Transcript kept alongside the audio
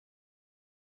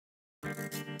Hey,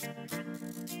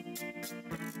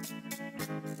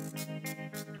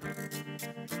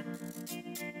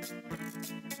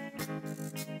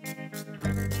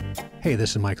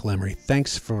 this is Michael Emery.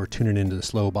 Thanks for tuning into the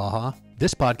Slow Baja.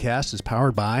 This podcast is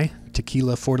powered by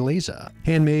Tequila Fortaleza,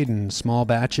 handmade in small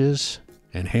batches,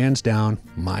 and hands down,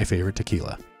 my favorite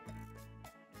tequila.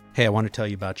 Hey, I want to tell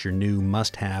you about your new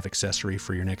must-have accessory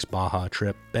for your next Baja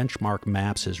trip. Benchmark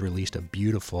Maps has released a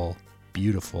beautiful,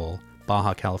 beautiful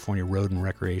Baja California Road and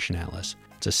Recreation Atlas.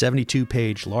 It's a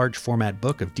 72-page large format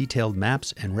book of detailed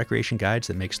maps and recreation guides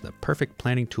that makes the perfect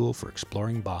planning tool for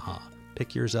exploring Baja.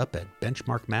 Pick yours up at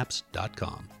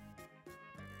benchmarkmaps.com.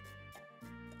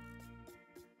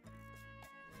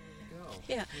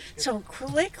 Yeah. So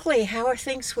quickly, how are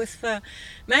things with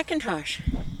Macintosh?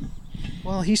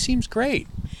 Well, he seems great.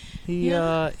 He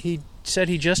said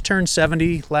he just turned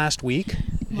 70 last week,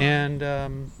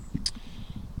 and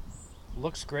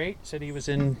looks great. Said he was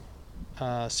in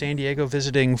San Diego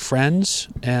visiting friends,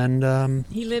 and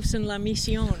He lives in La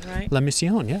Mission, right? La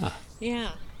Mission, yeah.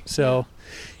 Yeah. So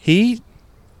he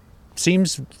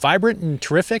seems vibrant and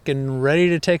terrific and ready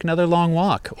to take another long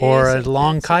walk or a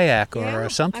long kayak or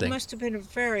something. It must have been a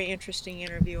very interesting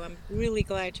interview. I'm really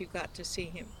glad you got to see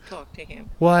him, talk to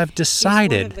him. Well, I've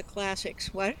decided. He's one of the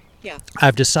classics. What? Yeah.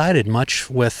 I've decided, much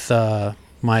with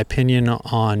my opinion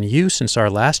on you since our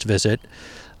last visit,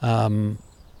 I'm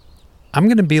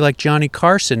going to be like Johnny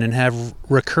Carson and have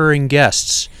recurring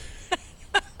guests.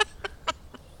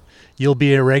 You'll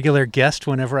be a regular guest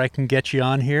whenever I can get you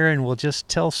on here, and we'll just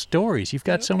tell stories. You've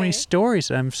got so many stories.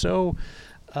 I'm so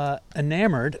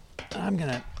enamored. I'm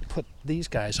going to put these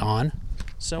guys on.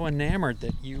 So enamored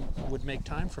that you would make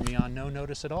time for me on no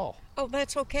notice at all. Oh,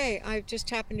 that's okay. I just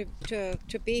happened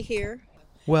to be here.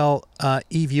 Well,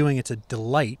 e-viewing, it's a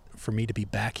delight for me to be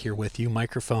back here with you,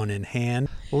 microphone in hand.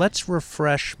 Let's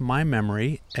refresh my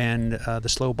memory and the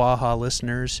Slow Baja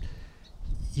listeners.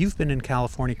 You've been in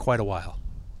California quite a while.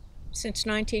 Since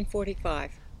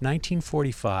 1945.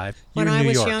 1945. When I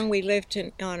was York. young, we lived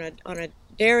on a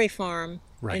dairy farm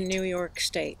in New York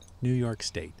State. New York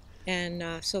State.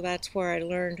 And so that's where I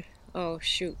learned, oh,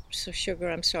 shoot. So, Sugar,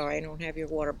 I'm sorry, I don't have your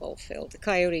water bowl filled. The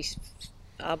coyote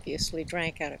obviously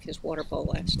drank out of his water bowl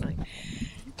last night.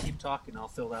 Keep talking, I'll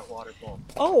fill that water bowl.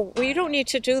 Oh, well, you don't need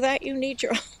to do that. You need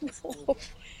your own bowl.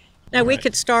 Now, we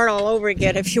could start all over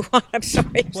again if you want. I'm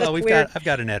sorry. Well, I've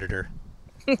got an editor.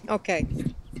 Okay.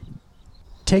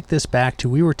 Take this back to,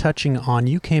 we were touching on,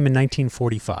 you came in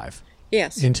 1945.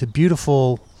 Yes. Into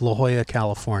beautiful La Jolla,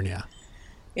 California.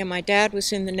 Yeah, my dad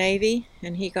was in the Navy,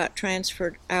 and he got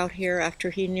transferred out here after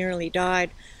he nearly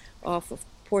died off of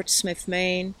Portsmouth,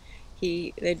 Maine.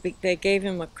 They gave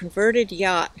him a converted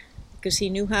yacht because he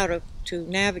knew how to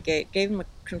navigate. Gave him a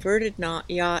converted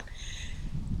yacht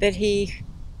that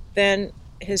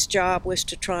his job was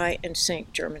to try and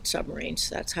sink German submarines.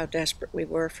 That's how desperate we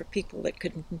were for people that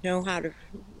could know how to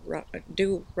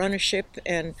run a ship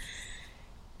and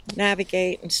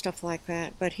navigate and stuff like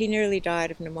that. But he nearly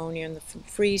died of pneumonia in the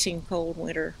freezing cold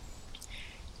winter.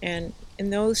 And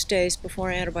in those days, before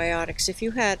antibiotics, if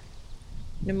you had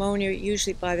pneumonia,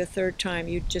 usually by the third time,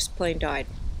 you just plain died.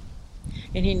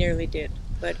 And he nearly did.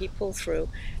 But he pulled through.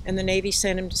 And the Navy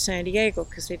sent him to San Diego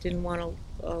because they didn't want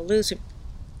to lose him.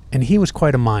 And he was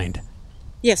quite a mind.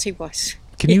 Yes, he was.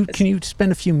 Can you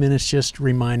spend a few minutes just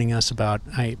reminding us about,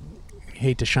 I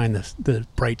hate to shine the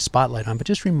bright spotlight on, but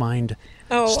just remind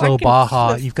Slow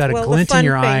Baja, you've got a glint in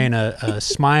your eye and a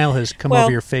smile has come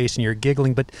over your face and you're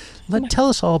giggling, but tell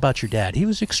us all about your dad. He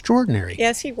was extraordinary.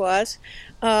 Yes, he was.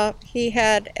 He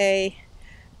had a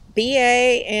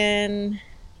BA in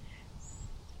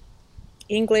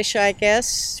English, I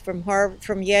guess,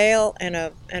 from Yale, and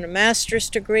a master's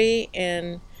degree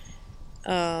in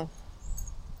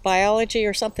biology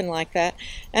or something like that.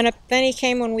 And then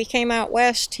when we came out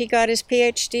west, he got his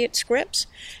PhD at Scripps.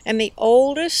 And the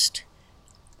oldest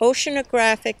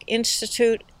oceanographic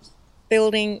institute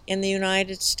building in the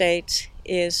United States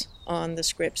is on the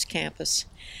Scripps campus.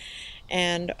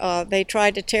 And they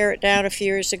tried to tear it down a few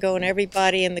years ago, and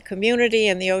everybody in the community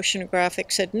and the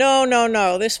oceanographic said,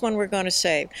 no, this one we're going to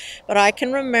save. But I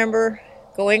can remember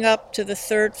going up to the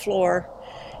third floor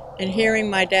and hearing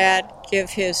my dad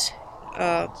give his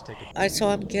I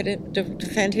saw him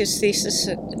defend his thesis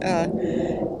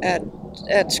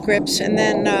at Scripps, and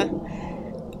then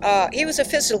he was a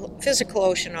physical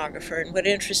oceanographer, and what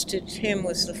interested him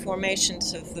was the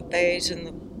formations of the bays and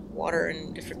the water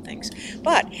and different things.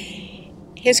 But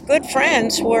his good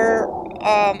friends were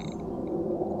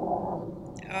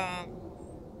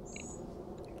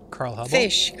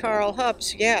Carl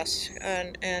Hubbs, yes,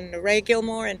 and Ray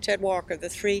Gilmore and Ted Walker, the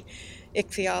three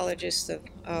ichthyologists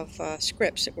of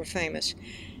Scripps that were famous.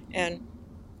 And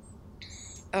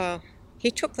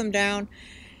he took them down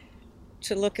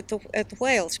to look at the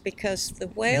whales, because the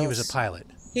whales... And he was a pilot.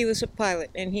 He was a pilot,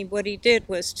 and what he did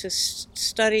was to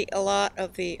study a lot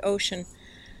of the ocean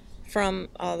from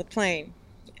the plane.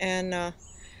 And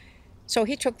so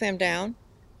he took them down,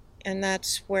 and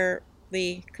that's where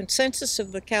the consensus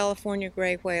of the California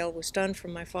gray whale was done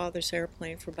from my father's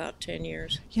airplane for about 10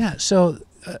 years. Yeah, so...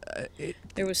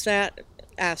 there was that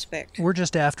aspect. We're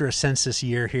just after a census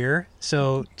year here,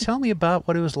 so tell me about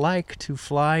what it was like to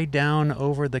fly down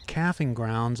over the calving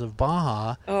grounds of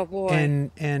Baja. Oh boy!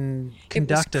 And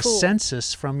conduct a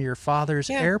census from your father's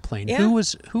airplane. Yeah. Who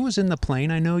was in the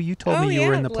plane? I know you told me you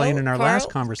were in the plane in our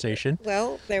last conversation.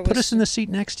 Well, there was... Put us in the seat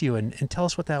next to you and tell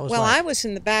us what that was like. Well, I was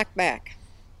in the back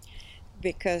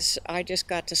because I just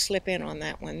got to slip in on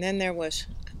that one. Then there was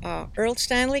Earl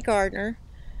Stanley Gardner,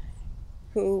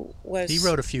 who was... He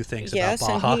wrote a few things about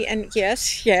Baja.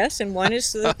 And one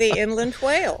is the inland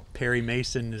whale. Perry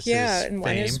Mason is his fame,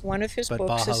 one of his but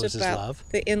books Baja is about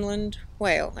the inland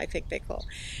whale, I think they call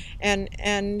it.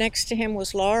 And next to him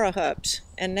was Laura Hubbs,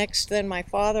 and then my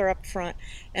father up front,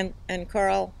 and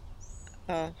Carl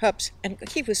Hubbs, and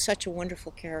he was such a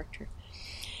wonderful character.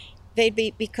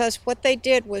 Because what they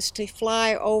did was to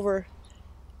fly over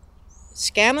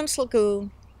Scammons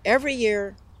Lagoon every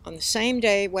year on the same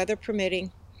day, weather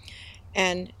permitting,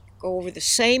 and go over the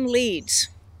same leads,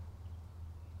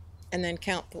 and then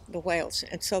count the whales,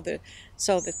 and so that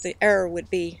the error would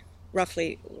be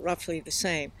roughly the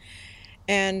same.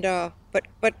 And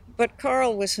but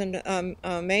Carl was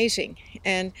amazing,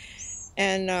 and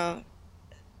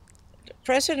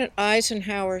President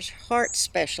Eisenhower's heart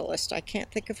specialist, I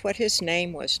can't think of what his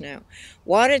name was now,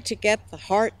 wanted to get the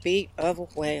heartbeat of a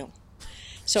whale.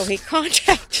 So he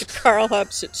contacted Carl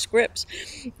Hubbs at Scripps,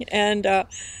 and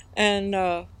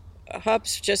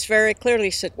Hubbs just very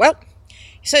clearly said, well,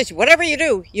 he says, whatever you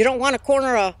do, you don't want to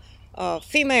corner a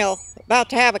female about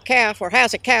to have a calf or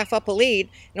has a calf up a lead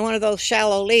in one of those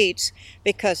shallow leads,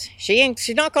 because she's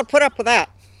not going to put up with that.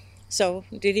 So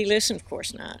did he listen? Of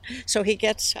course not. So he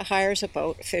hires a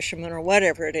boat, a fisherman or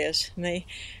whatever it is, and they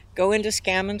go into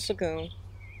Scammons Lagoon.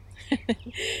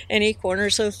 And he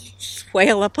corners a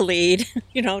whale up a lead,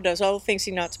 does all the things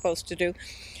he's not supposed to do.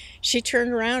 She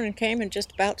turned around and came and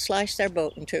just about sliced their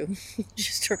boat in two.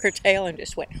 Just took her tail and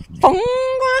just went,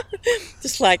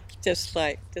 just like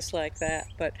that.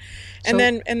 But and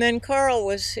then Carl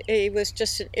was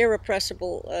just an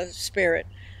irrepressible spirit,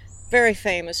 very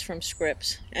famous from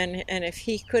Scripps. And if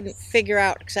he couldn't figure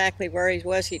out exactly where he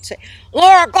was, he'd say,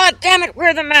 "Laura, God damn it, where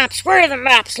are the maps? Where are the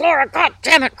maps? Laura, God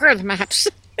damn it, where are the maps?"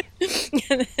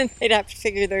 And then they'd have to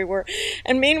figure they were.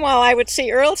 And meanwhile, I would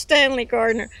see Earl Stanley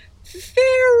Gardner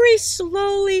very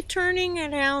slowly turning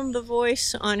down the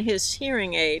voice on his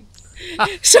hearing aid,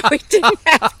 so he didn't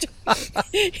have to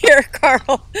hear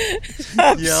Carl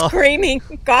screaming,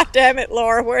 "God damn it,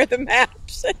 Laura, where are the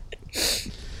maps?"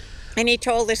 And he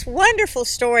told this wonderful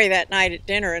story that night at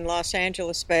dinner in Los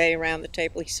Angeles Bay around the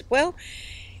table.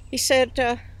 He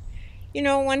said,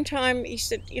 one time, he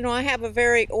said, I have a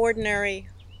very ordinary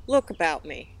look about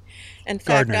me. In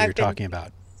fact, Gardner, you're talking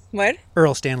about. What?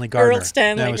 Earl Stanley Gardner. Earl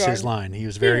Stanley That was Gardner. his line. He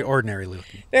was very ordinary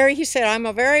looking. He said, I'm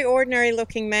a very ordinary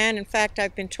looking man. In fact,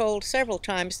 I've been told several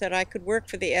times that I could work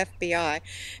for the FBI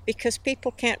because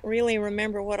people can't really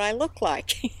remember what I look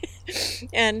like.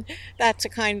 And that's the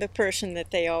kind of person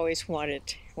that they always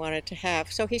wanted to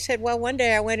have. So he said, well, one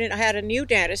day I went in, I had a new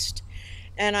dentist,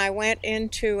 and I went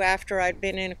into, after I'd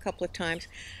been in a couple of times,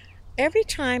 every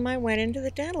time I went into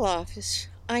the dental office,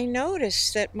 I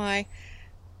noticed that my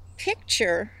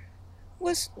picture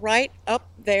was right up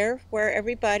there where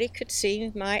everybody could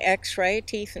see my x-ray,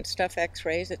 teeth and stuff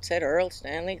x-rays. It said Earl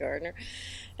Stanley Gardner.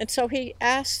 And so he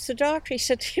asked the doctor, he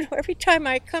said, every time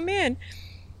I come in,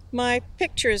 my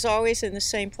picture is always in the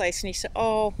same place. And he said,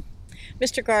 oh,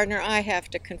 Mr. Gardner, I have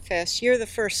to confess, you're the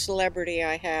first celebrity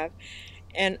I have.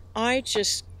 And I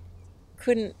just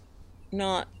couldn't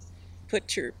not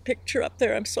put your picture up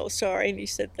there. I'm so sorry. And he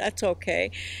said, that's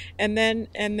okay.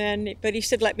 But he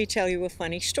said, let me tell you a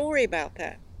funny story about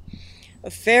that. A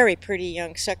very pretty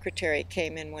young secretary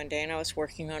came in one day, and I was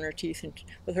working on her teeth and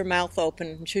with her mouth open,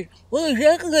 and she, well,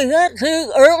 exactly that's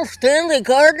Earl Stanley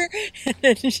Gardner?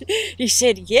 And he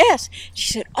said, yes.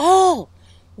 She said, oh,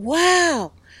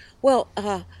 wow. Well,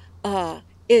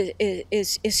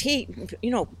 is he,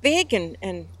 big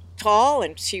and tall?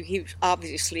 And he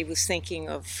obviously was thinking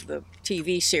of the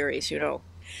TV series,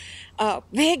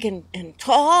 big and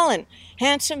tall and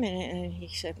handsome. And he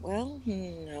said, well,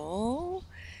 no,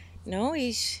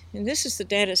 and this is the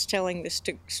dentist telling this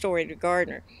story to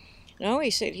Gardner. No,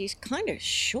 he said, he's kind of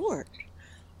short.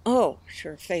 Oh,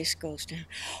 her face goes down.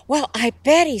 Well, I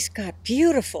bet he's got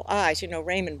beautiful eyes. You know,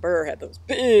 Raymond Burr had those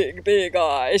big, big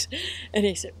eyes. And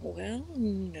he said, well,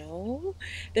 no.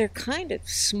 They're kind of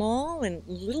small and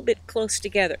a little bit close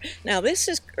together. Now, this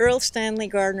is Earl Stanley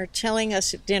Gardner telling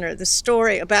us at dinner the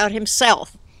story about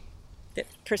himself that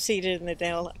proceeded in the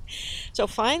dialogue. So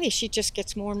finally, she just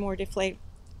gets more and more deflated.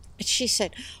 And she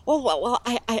said, oh, well,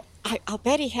 I'll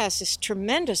bet he has this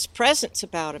tremendous presence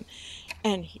about him.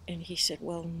 And he said,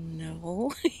 well,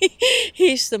 no,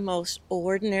 he's the most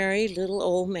ordinary little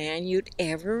old man you'd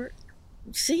ever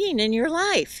seen in your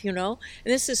life, you know.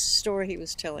 And this is a story he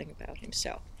was telling about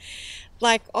himself.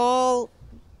 Like all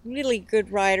really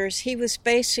good writers, he was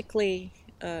basically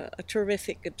a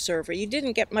terrific observer. You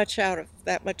didn't get much out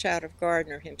of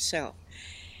Gardner himself.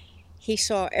 He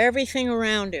saw everything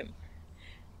around him,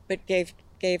 but gave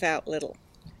out little.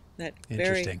 That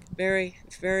very, very,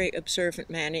 very observant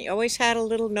man. He always had a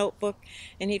little notebook,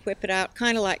 and he'd whip it out,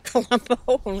 kind of like Columbo,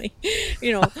 only,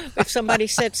 you know, if somebody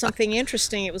said something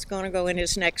interesting, it was going to go in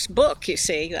his next book, you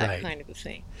see, that kind of a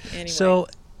thing. Anyway. So,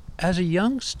 as a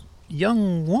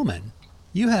young woman,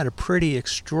 you had a pretty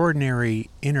extraordinary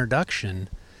introduction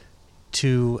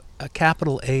to a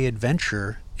capital A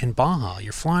adventure in Baja.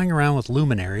 You're flying around with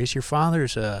luminaries. Your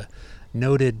father's a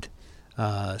noted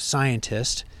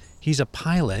scientist. He's a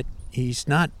pilot. He's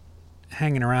not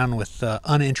hanging around with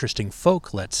uninteresting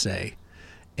folk, let's say.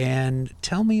 And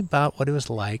tell me about what it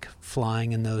was like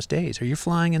flying in those days. Are you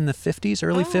flying in the 50s,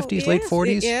 early 50s, yes, late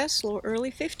 40s? Yes,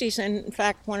 early 50s. And in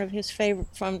fact, one of his favorite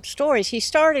from stories, he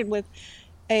started with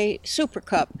a Super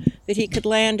Cub that he could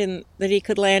land in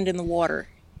the water.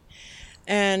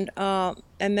 And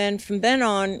then from then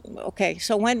on, okay,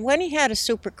 so when he had a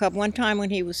Super Cub, one time when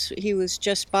he was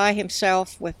just by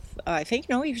himself with, he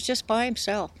was just by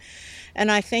himself.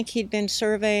 And I think he'd been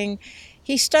surveying,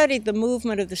 he studied the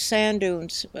movement of the sand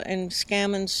dunes and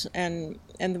scammons and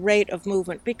the rate of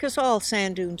movement, because all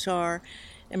sand dunes are,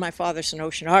 and my father's an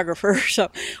oceanographer, so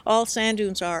all sand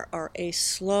dunes are a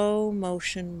slow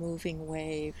motion moving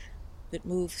wave that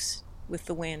moves with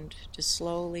the wind, just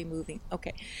slowly moving.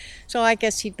 Okay, so I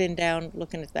guess he'd been down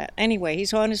looking at that. Anyway,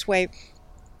 he's on his way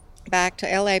back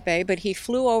to L.A. Bay, but he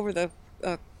flew over the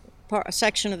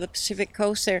section of the Pacific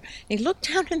coast there. He looked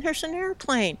down, and there's an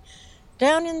airplane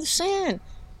down in the sand,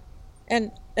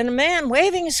 and a man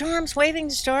waving his arms, waving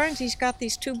his arms. He's got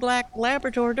these two black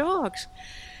Labrador dogs.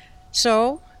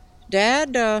 So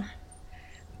Dad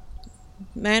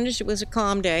managed, it was a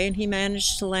calm day, and he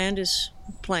managed to land his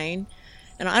plane.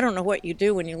 And I don't know what you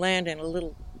do when you land in a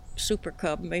little Super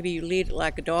Cub. Maybe you lead it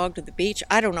like a dog to the beach.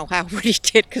 I don't know what he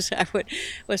did, because I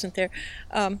wasn't there.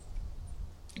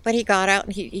 But he got out,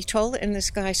 and he told it, and this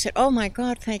guy said, oh my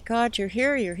God, thank God you're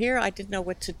here. I didn't know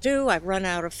what to do. I've run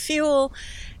out of fuel,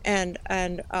 and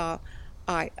I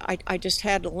just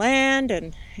had to land,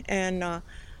 and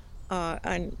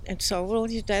so, well,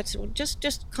 that's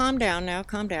just calm down now,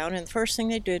 calm down. And the first thing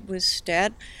they did was,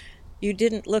 Dad, you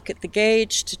didn't look at the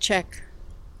gauge to check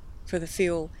for the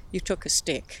fuel. You took a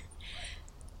stick,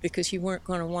 because you weren't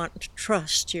going to want to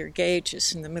trust your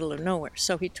gauges in the middle of nowhere.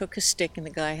 So he took a stick, and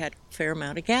the guy had a fair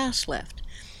amount of gas left.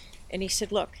 And he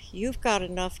said, look, you've got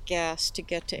enough gas to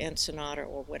get to Ensenada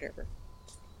or whatever.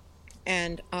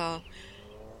 And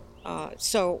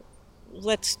so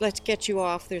let's get you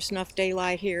off. There's enough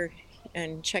daylight here,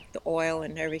 and check the oil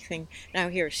and everything. Now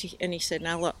here, and he said,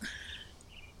 now look,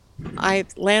 I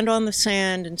land on the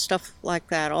sand and stuff like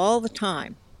that all the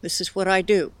time. This is what I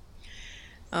do.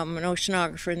 I'm an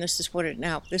oceanographer, and this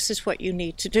is what you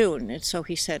need to do. And so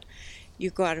he said,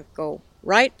 you got to go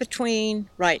right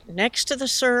next to the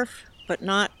surf, but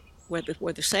not where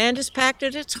the sand is packed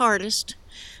at its hardest,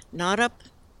 not up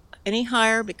any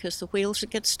higher, because the wheels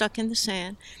would get stuck in the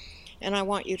sand. And I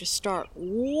want you to start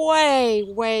way,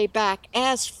 way back,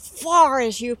 as far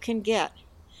as you can get,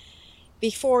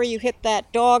 before you hit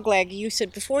that dog leg. You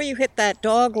said, before you hit that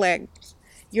dog leg,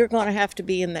 you're going to have to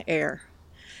be in the air.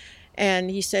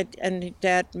 And he said, and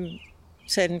Dad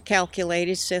said and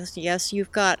calculated, says, yes,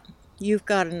 you've got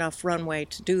enough runway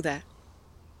to do that.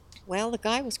 Well, the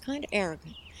guy was kind of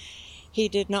arrogant. He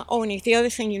did not, and the other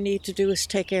thing you need to do is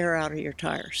take air out of your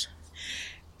tires.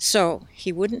 So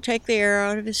he wouldn't take the air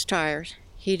out of his tires.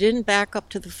 He didn't back up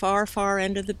to the far, far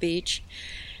end of the beach.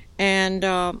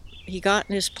 And he got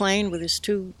in his plane with his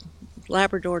two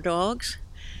Labrador dogs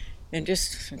and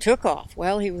just took off.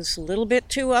 Well, he was a little bit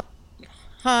too up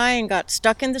high and got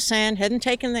stuck in the sand, hadn't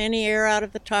taken any air out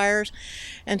of the tires.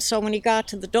 And so when he got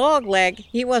to the dog leg,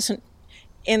 he wasn't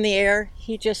in the air.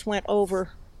 He just went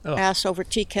over ass over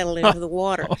tea kettle into the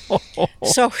water.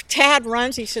 So Dad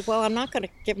runs. He said, well, I'm not going to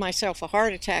give myself a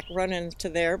heart attack running to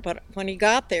there. But when he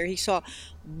got there, he saw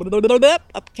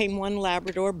up came one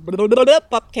Labrador,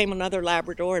 up came another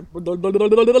Labrador, and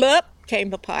up came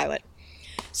the pilot.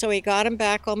 So he got him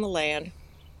back on the land.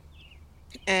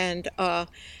 And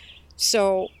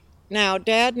so now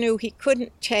Dad knew he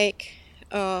couldn't take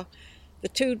the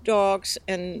two dogs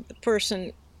and the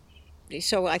person.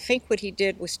 So I think what he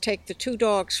did was take the two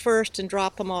dogs first and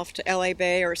drop them off to L.A.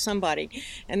 Bay or somebody.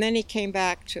 And then he came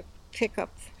back to pick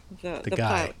up the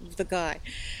guy.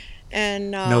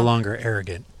 And no longer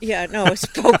arrogant. Yeah, no, his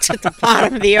boat's at the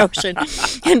bottom of the ocean.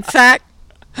 In fact,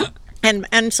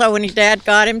 and so when his dad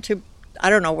got him to, I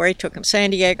don't know where he took him,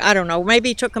 San Diego, I don't know. Maybe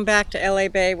he took him back to L.A.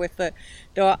 Bay with the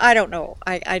dog. I don't know.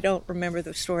 I don't remember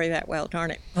the story that well,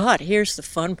 darn it. But here's the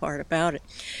fun part about it.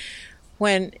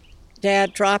 When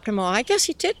Dad dropped him off, I guess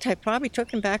he did. I probably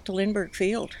took him back to Lindbergh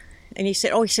Field. And he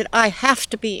said, I have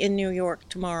to be in New York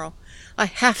tomorrow. I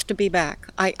have to be back.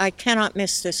 I cannot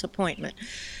miss this appointment.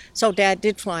 So Dad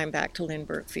did fly him back to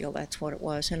Lindbergh Field. That's what it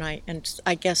was. And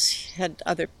I guess had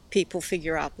other people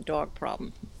figure out the dog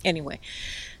problem. Anyway,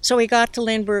 so he got to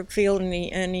Lindbergh Field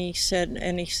and he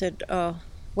said,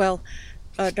 well,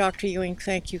 Dr. Ewing,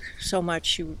 thank you so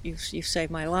much. You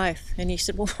saved my life. And he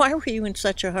said, well, why were you in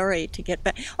such a hurry to get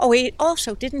back? Oh, he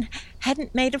also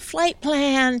hadn't made a flight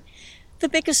plan. The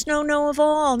biggest no-no of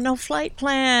all, no flight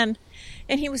plan.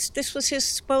 And this was his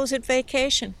supposed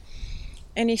vacation.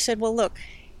 And he said, well, look,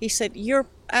 he said,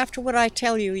 after what I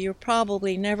tell you, you're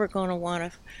probably never going to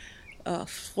want to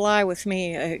fly with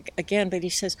me again. But he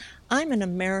says, I'm an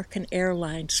American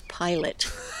Airlines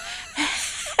pilot.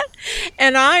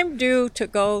 And I'm due to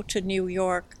go to New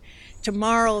York.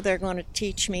 Tomorrow they're going to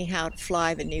teach me how to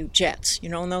fly the new jets. You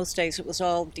know, in those days it was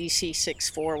all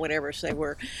DC-6-4, whatever, so they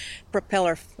were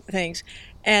propeller things.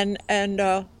 And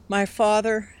my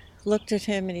father looked at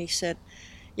him and he said,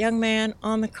 young man,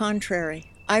 on the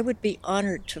contrary, I would be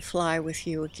honored to fly with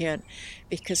you again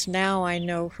because now I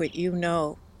know what you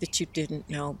know that you didn't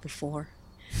know before.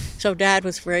 So Dad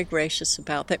was very gracious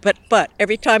about that. But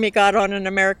every time he got on an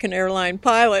American airline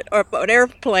pilot or an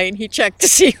airplane, he checked to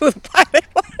see who the pilot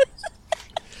was.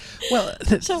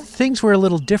 Well, things were a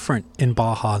little different in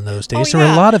Baja in those days. Oh, There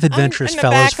were yeah. a lot of adventurous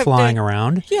fellows flying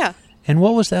around. Yeah. And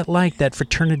what was that like, that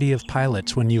fraternity of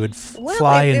pilots, when you would Well,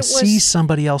 fly it and was- see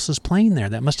somebody else's plane there?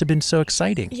 That must have been so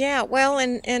exciting. Yeah, well,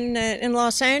 in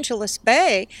Los Angeles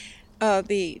Bay,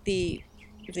 the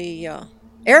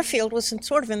airfield was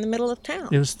sort of in the middle of town.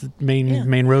 It was the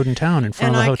main road in town in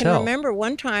front of the hotel. And I can remember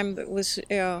one time it was,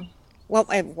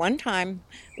 at one time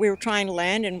we were trying to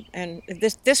land, and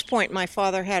at this point my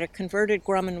father had a converted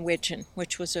Grumman Widgeon,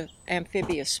 which was a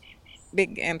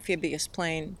big amphibious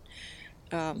plane,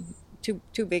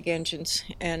 two big engines,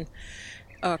 and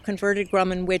converted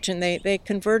Grumman Widgeon. They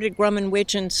converted Grumman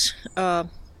Widgeons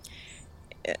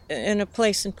in a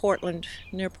place in Portland,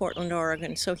 near Portland,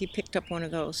 Oregon. So he picked up one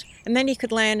of those, and then he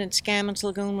could land in Scammons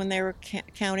Lagoon when they were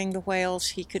counting the whales.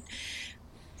 He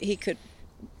could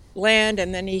land,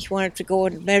 and then he wanted to go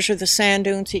and measure the sand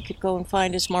dunes. He could go and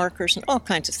find his markers and all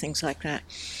kinds of things like that.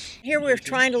 Here we were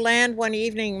trying to land one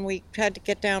evening, and we had to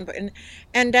get down,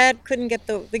 and Dad couldn't get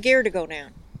the gear to go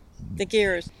down. The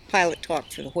gear is pilot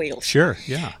talk for the wheels. Sure,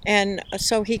 yeah. And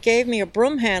so he gave me a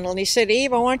broom handle, and he said,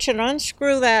 Eve, I want you to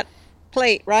unscrew that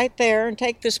plate right there and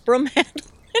take this broom handle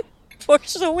and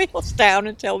push the wheels down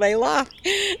until they lock.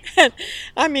 And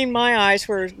I mean, my eyes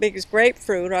were as big as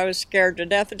grapefruit. I was scared to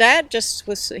death. Dad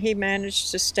he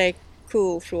managed to stay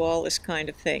cool through all this kind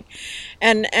of thing.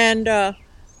 And if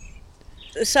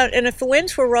the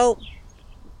winds were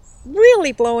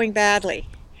really blowing badly,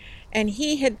 and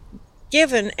he had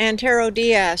given Antero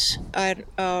Diaz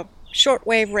a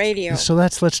shortwave radio. So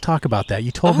let's talk about that.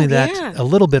 You told me yeah. a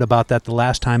little bit about that the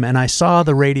last time, and I saw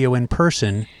the radio in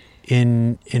person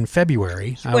in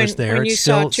February. I was there. When you it's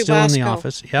still in the Chubasco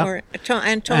office. Yeah. or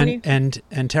Antonio. And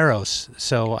Anteros.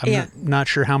 So I'm not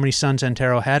sure how many sons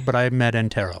Antero had, but I met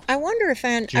Antero. I wonder if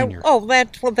Junior.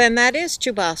 Then that is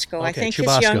Chubasco. I Okay, think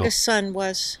Chubasco. his youngest son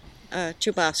was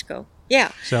Chubasco.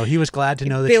 Yeah. So he was glad to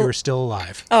know that you were still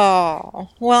alive. Oh,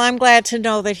 well, I'm glad to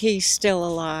know that he's still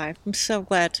alive. I'm so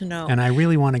glad to know. And I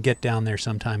really want to get down there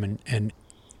sometime and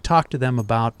talk to them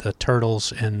about the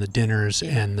turtles and the dinners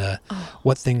and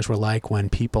what things were like when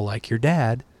people like your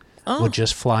dad would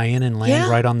just fly in and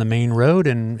land right on the main road,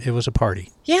 and it was a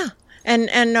party. Yeah. And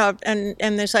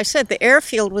as I said, the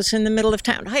airfield was in the middle of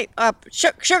town. Hey,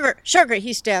 sugar,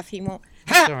 he's deaf. He won't.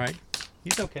 It's all right.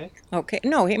 He's okay. Okay.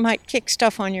 No, he might kick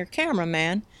stuff on your camera,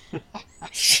 man. We'll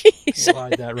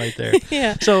hide that right there.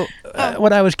 Yeah. So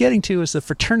what I was getting to is the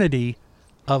fraternity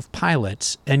of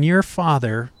pilots, and your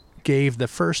father gave the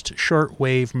first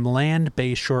shortwave,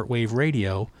 land-based shortwave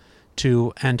radio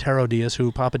to Antero Diaz,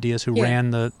 Papa Diaz, who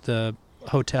ran the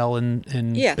hotel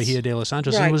in Yes. Bahia de Los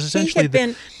Angeles. Right. And it was essentially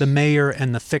the mayor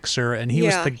and the fixer, and he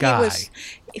was the guy.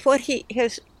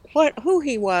 Who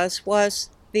he was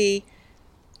the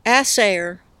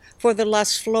assayer for the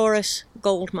Las Flores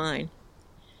gold mine,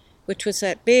 which was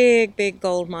that big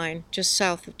gold mine just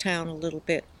south of town a little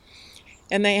bit.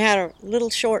 And they had a little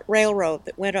short railroad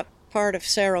that went up part of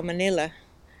Cerro Manila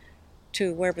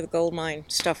to wherever the gold mine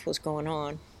stuff was going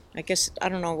on. I guess, I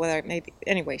don't know whether it may be,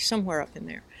 anyway, somewhere up in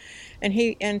there.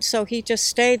 And so he just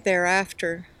stayed there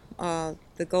after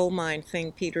the gold mine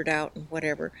thing petered out and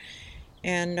whatever.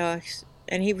 And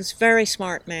he was a very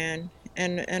smart man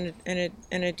and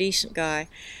a decent guy.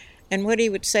 And what he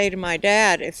would say to my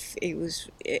dad,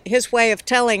 his way of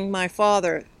telling my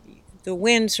father, the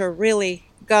winds are really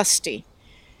gusty,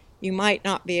 you might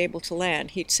not be able to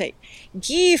land. He'd say,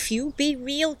 Gif, you be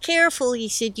real careful. He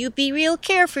said, you be real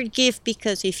careful, Gif,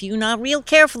 because if you not real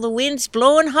careful, the wind's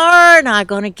blowing hard, I'm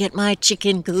going to get my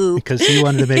chicken coop. Because he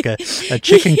wanted to make a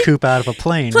chicken coop out of a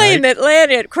plane, right? That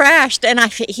landed, crashed, and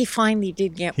he finally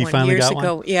did get one years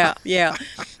ago. One? Yeah.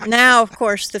 Now, of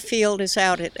course, the field is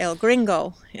out at El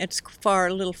Gringo. It's a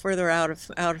little further out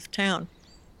of town.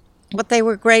 But they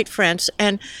were great friends,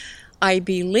 and I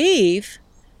believe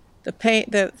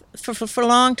for a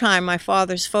long time, my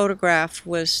father's photograph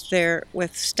was there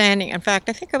with standing. In fact,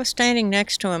 I think I was standing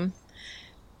next to him.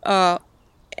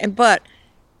 But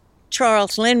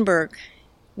Charles Lindbergh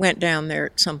went down there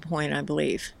at some point, I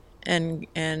believe, and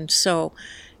so,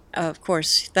 of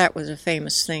course, that was a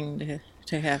famous thing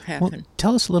to have happen. Well,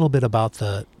 tell us a little bit about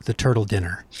the turtle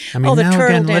dinner. I mean, now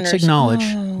again, dinners. Let's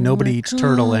acknowledge nobody eats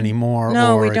turtle anymore.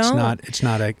 No, or we don't. It's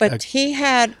not a. But he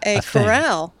had a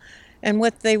corral. Thing. And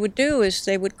what they would do is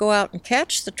they would go out and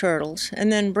catch the turtles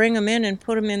and then bring them in and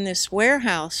put them in this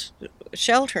warehouse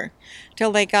shelter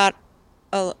till they got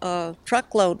a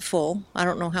truckload full. I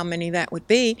don't know how many that would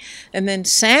be. And then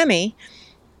Sammy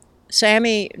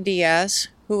Diaz,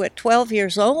 who at 12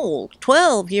 years old,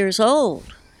 drove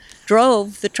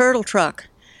the turtle truck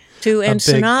to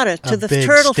Ensenada, to the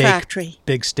turtle factory.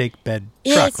 Big steak bed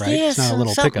truck, right? Yes, it's not a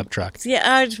little pickup truck.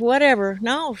 Yeah, whatever.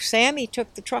 No, Sammy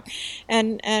took the truck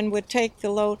and would take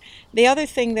the load. The other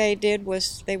thing they did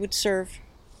was they would serve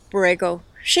Borrego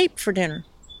sheep for dinner.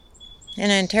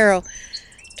 And Antero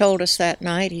told us that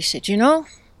night, he said,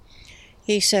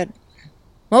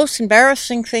 most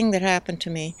embarrassing thing that happened to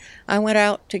me, I went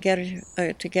out to get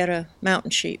a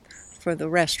mountain sheep for the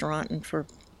restaurant and for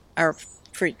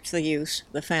the use,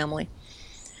 the family.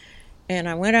 And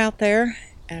I went out there,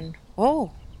 and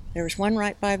there was one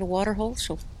right by the water hole,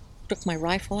 so I took my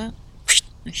rifle out,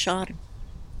 I shot him.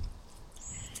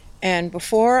 And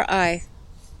before I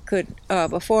could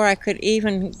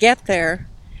even get there,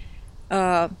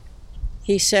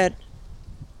 he said,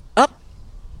 "Up!"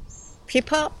 He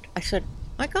popped. I said,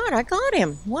 "My God, I got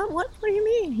him! What do you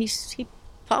mean?" He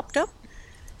popped up.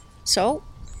 So,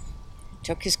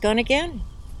 took his gun again.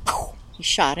 He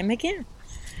shot him again.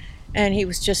 And he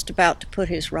was just about to put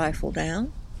his rifle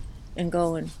down and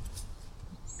go and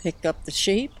pick up the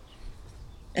sheep,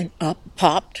 and up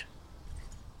popped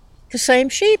the same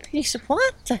sheep. He said,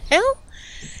 "What the hell?"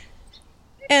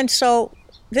 And so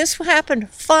this happened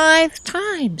 5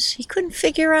 times. He couldn't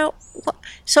figure out what.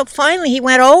 So finally he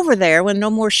went over there when no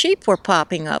more sheep were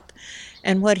popping up.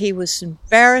 And what he was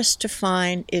embarrassed to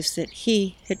find is that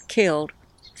he had killed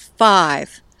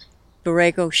 5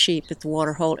 Borrego sheep at the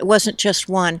water hole. It wasn't just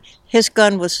one. His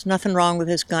gun was nothing wrong with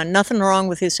his gun, nothing wrong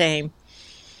with his aim.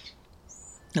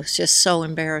 It was just so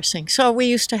embarrassing. So we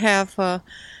used to have, and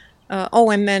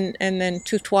then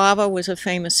tutuava was a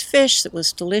famous fish that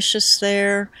was delicious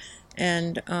there,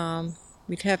 and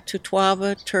we'd have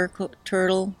tutuava,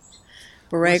 turtle,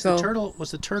 Borrego. Was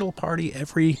the turtle party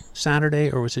every Saturday,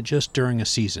 or was it just during a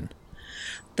season?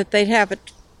 That they'd have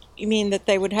it. You mean that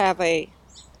they would have the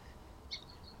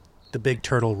big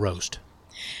turtle roast?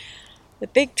 The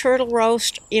big turtle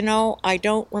roast, I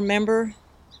don't remember.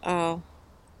 I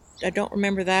don't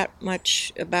remember that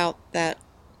much about that.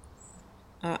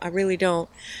 I really don't.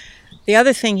 The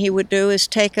other thing he would do is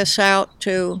take us out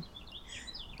to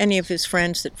any of his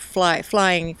friends that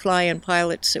fly-in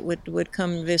pilots that would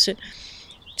come visit,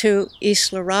 to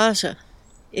Isla Raza.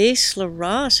 Isla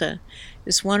Raza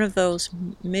is one of those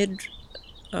midriff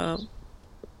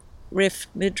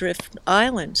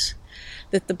islands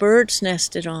that the birds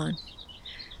nested on.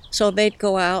 So they'd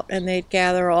go out and they'd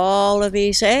gather all of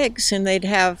these eggs, and they'd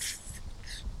have,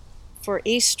 for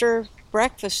Easter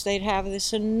breakfast, they'd have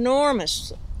this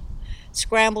enormous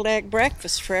scrambled egg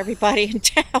breakfast for everybody in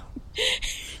town.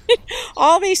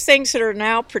 All these things that are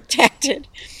now protected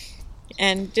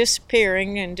and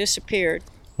disappearing and disappeared.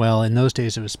 Well, in those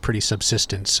days it was pretty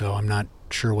subsistent, so I'm not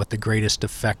sure what the greatest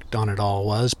effect on it all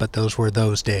was, but those were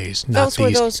those days. Those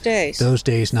were those days. Those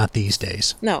days, not these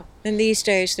days. No, in these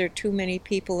days there are too many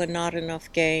people and not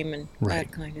enough game and Right.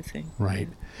 that kind of thing. Right.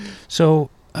 So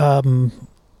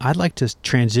I'd like to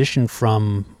transition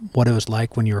from what it was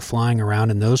like when you were flying around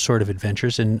in those sort of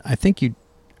adventures, and I think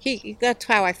That's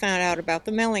how I found out about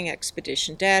the Melling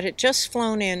expedition. Dad had just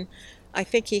flown in. I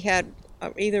think he had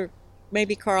either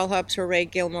maybe Carl Hubbs or Ray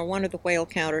Gilmore, one of the whale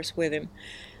counters, with him.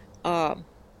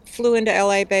 Flew into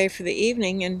L.A. Bay for the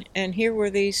evening, and here were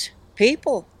these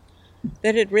people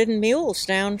that had ridden mules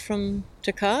down from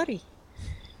Tecate.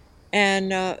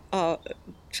 And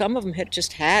some of them had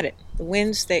just had it. The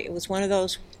winds, it was one of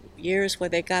those years where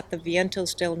they got the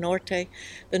vientos del norte.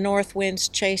 The north winds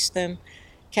chased them.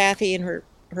 Kathy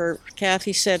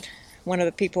said, one of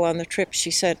the people on the trip,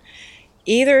 she said,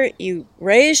 either you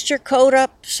raised your coat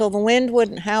up so the wind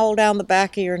wouldn't howl down the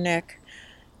back of your neck,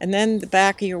 and then the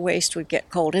back of your waist would get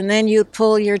cold, and then you'd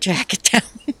pull your jacket down.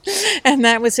 And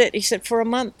that was it. He said for a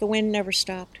month the wind never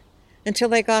stopped until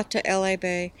they got to L.A.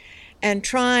 Bay. And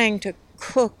trying to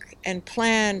cook and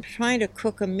plan, trying to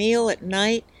cook a meal at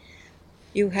night,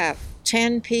 you have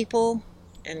 10 people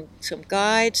and some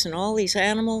guides and all these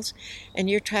animals, and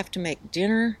you have to make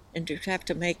dinner, and you have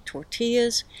to make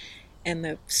tortillas, and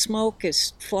the smoke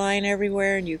is flying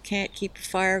everywhere, and you can't keep a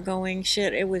fire going.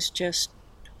 It was just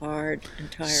hard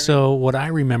and tiring. So what I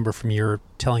remember from your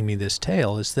telling me this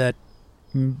tale is that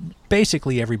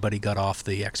basically everybody got off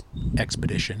the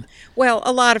expedition. Well,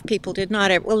 a lot of people did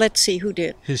not. Well, let's see who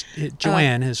did.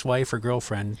 Joanne, his wife or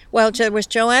girlfriend. Well, there was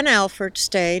Joanne Alford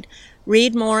stayed.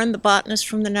 Reed Morin, the botanist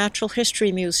from the Natural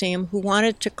History Museum, who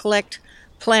wanted to collect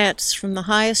plants from the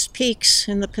highest peaks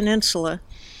in the peninsula.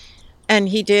 And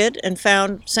he did, and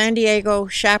found San Diego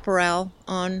chaparral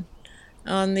on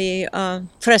the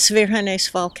Tres Virgenes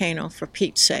volcano, for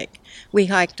Pete's sake. We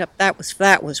hiked up. That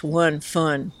was one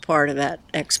fun part of that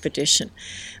expedition.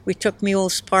 We took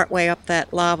mules partway up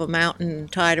that lava mountain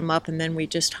and tied them up, and then we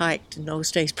just hiked. In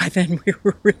those days, by then we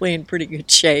were really in pretty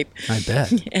good shape. I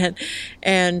bet.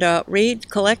 And Reed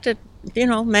collected,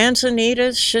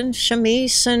 manzanitas and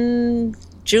chamise and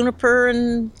juniper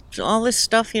and all this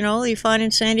stuff, you find in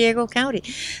San Diego County.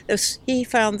 He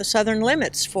found the southern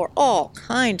limits for all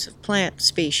kinds of plant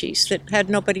species that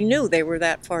nobody knew they were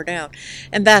that far down.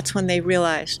 And that's when they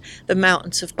realized the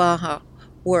mountains of Baja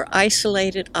were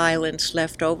isolated islands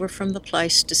left over from the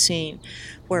Pleistocene,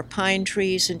 where pine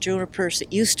trees and junipers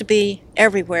that used to be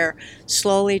everywhere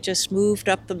slowly just moved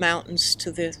up the mountains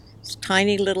to the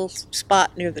tiny little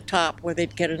spot near the top where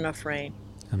they'd get enough rain.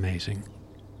 Amazing.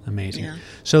 Yeah.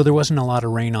 So there wasn't a lot of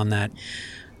rain on that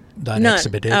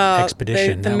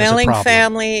expedition. The Melling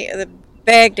family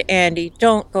begged Andy,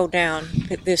 don't go down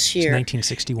this year.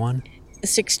 1961?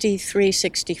 63,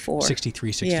 64.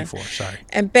 63, 64, yeah. Sorry.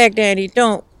 And begged Andy,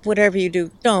 whatever you do,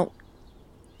 don't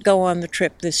go on the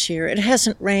trip this year. It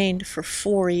hasn't rained for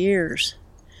 4 years.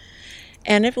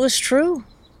 And it was true.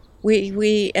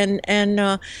 The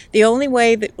only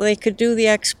way that they could do the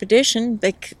expedition,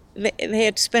 they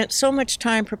had spent so much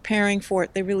time preparing for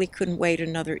it, they really couldn't wait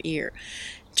another year.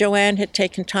 Joanne had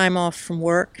taken time off from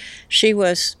work. She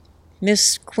was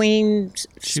Miss Queen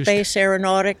Space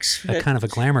Aeronautics. Kind of a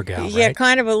glamour gal, right? Yeah,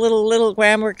 kind of a little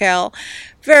glamour gal.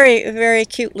 Very, very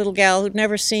cute little gal who'd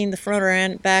never seen the front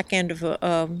or back end of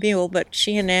a mule, but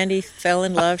she and Andy fell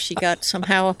in love. She got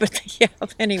somehow up at the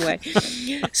anyway.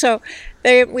 So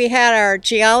we had our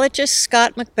geologist,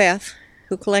 Scott Macbeth,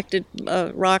 who collected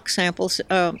rock samples.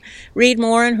 Reed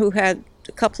Morin, who had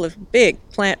a couple of big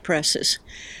plant presses.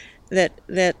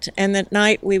 And at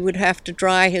night we would have to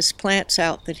dry his plants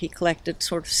out that he collected,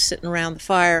 sort of sitting around the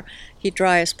fire. He'd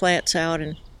dry his plants out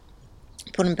and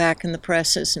put them back in the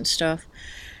presses and stuff.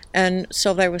 And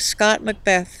so there was Scott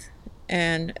Macbeth,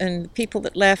 and the people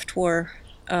that left were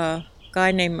a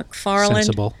guy named McFarland.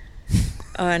 Sensible.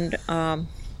 And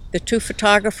the two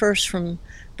photographers from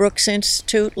Brooks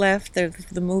Institute left.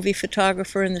 The movie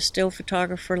photographer and the still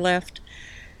photographer left.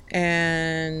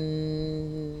 And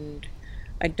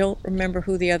I don't remember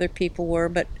who the other people were,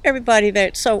 but everybody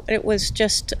there. So it was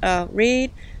just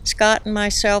Reed, Scott, and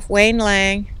myself, Wayne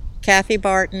Lang, Kathy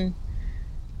Barton,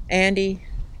 Andy,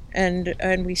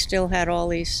 and we still had all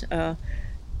these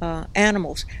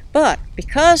animals. But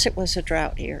because it was a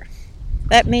drought year,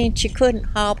 that means you couldn't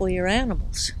hobble your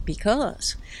animals,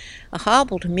 because a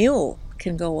hobbled mule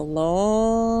can go a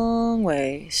long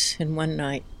ways in one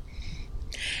night.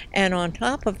 And on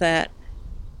top of that,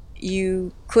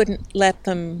 you couldn't let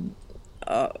them,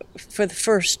 for the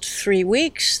first 3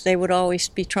 weeks, they would always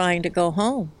be trying to go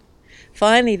home.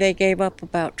 Finally, they gave up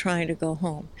about trying to go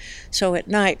home. So at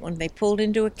night, when they pulled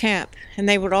into a camp, and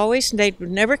they would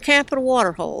never camp at a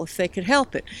water hole if they could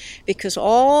help it, because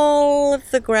all of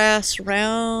the grass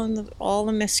around, all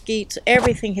the mesquites,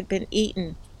 everything had been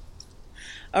eaten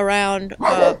around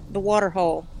the water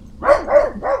hole.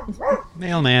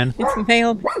 Mailman.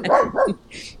 Mailman.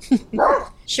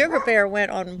 Sugar Bear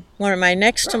went on one of my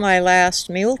next to my last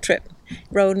mule trip.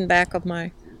 Rode in back of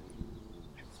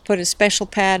put a special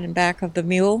pad in back of the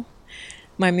mule.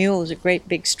 My mule was a great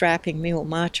big strapping mule,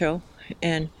 Macho,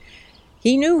 and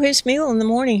he knew his mule in the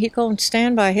morning. He'd go and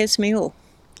stand by his mule.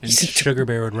 And Sugar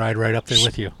Bear would ride right up there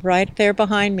with you. Right there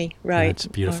behind me, right. It's a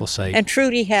beautiful sight. And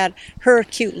Trudy had her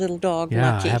cute little dog,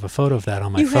 yeah, Lucky. I have a photo of that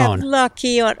on my you phone. You have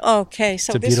Lucky on, okay.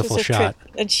 So it's a this beautiful was a shot.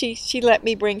 trip, and she let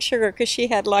me bring Sugar because she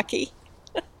had Lucky.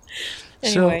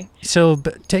 Anyway. So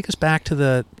take us back to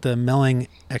the Melling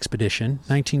expedition,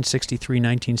 1963,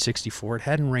 1964. It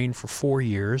hadn't rained for 4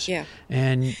 years. Yeah.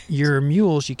 And your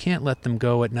mules, you can't let them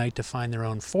go at night to find their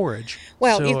own forage.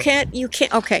 Well, so you can't,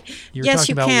 okay. Yes,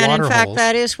 you about can. water In fact, holes.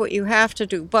 that is what you have to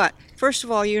do. But, first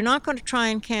of all, you're not going to try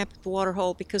and camp at the water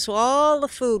hole because all the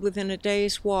food within a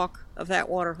day's walk of that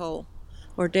water hole,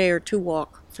 or a day or two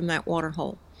walk from that water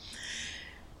hole,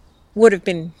 would have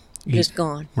been just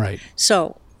gone. Right.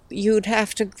 So you'd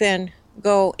have to then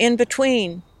go in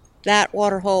between that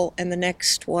water hole and the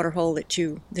next water hole that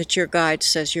your guide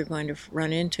says you're going to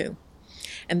run into,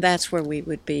 and that's where we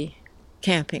would be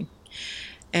camping.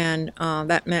 And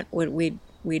that meant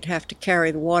we'd have to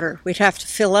carry the water. We'd have to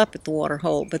fill up at the water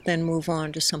hole, but then move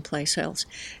on to someplace else.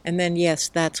 And then, yes,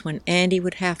 that's when Andy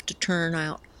would have to turn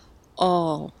out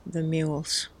all the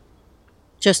mules.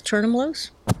 Just turn them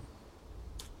loose.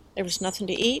 There was nothing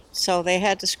to eat, so they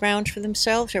had to scrounge for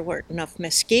themselves. There weren't enough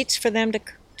mesquites for them to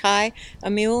tie a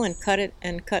mule and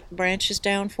cut branches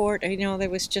down for it. There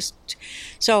was just...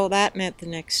 So that meant the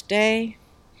next day,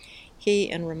 he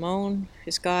and Ramon,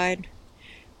 his guide,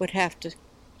 would have to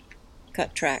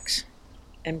cut tracks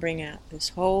and bring out this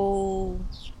whole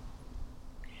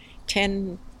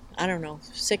 10,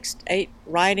 6, 8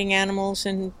 riding animals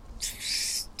and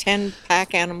 10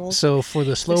 pack animals. So for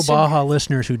the Slow Baja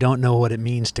listeners who don't know what it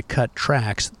means to cut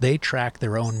tracks, they track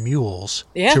their own mules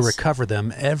to recover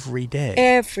them every day.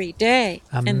 Every day.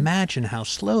 Imagine how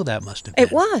slow that must have been.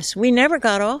 It was. We never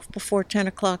got off before 10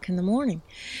 o'clock in the morning.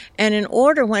 And in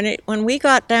order, when we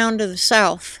got down to the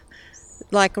south,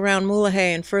 like around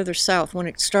Mulahey and further south, when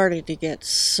it started to get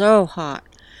so hot,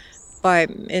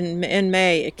 in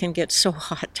May it can get so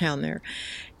hot down there.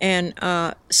 And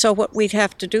so what we'd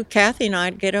have to do, Kathy and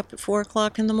I'd get up at 4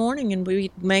 o'clock in the morning, and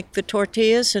we'd make the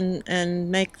tortillas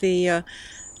and make the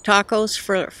tacos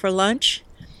for lunch.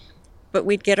 But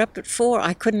we'd get up at 4.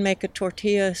 I couldn't make a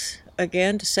tortilla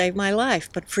again to save my life,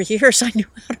 but for years I knew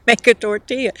how to make a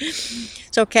tortilla.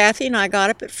 So Kathy and I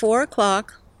got up at 4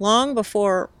 o'clock, long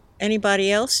before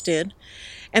anybody else did.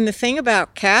 And the thing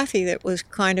about Kathy that was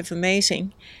kind of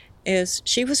amazing is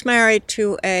she was married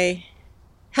to a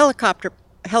helicopter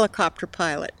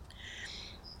pilot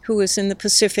who was in the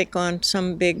Pacific on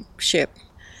some big ship.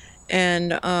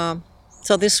 And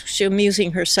so she was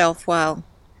amusing herself while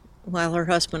her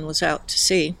husband was out to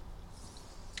sea.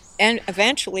 And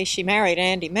eventually she married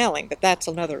Andy Melling, but that's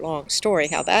another long story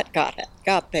how that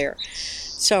got there.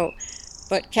 So,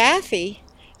 but Kathy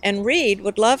and Reed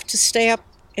would love to stay up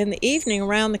in the evening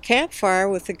around the campfire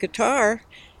with the guitar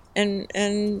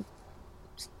and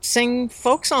sing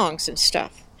folk songs and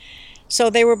stuff. So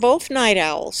they were both night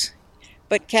owls,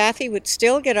 but Kathy would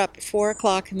still get up at 4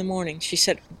 o'clock in the morning. She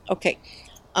said, okay,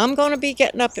 I'm going to be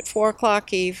getting up at 4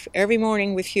 o'clock, Eve, every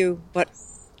morning with you, but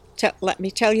let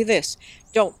me tell you this.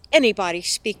 Don't anybody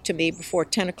speak to me before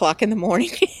 10 o'clock in the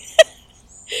morning.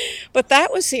 But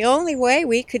that was the only way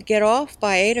we could get off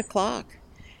by 8 o'clock.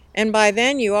 And by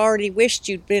then you already wished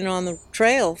you'd been on the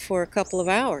trail for a couple of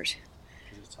hours.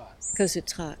 Because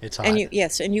it's hot. It's hot.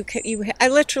 And I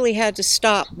literally had to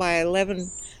stop by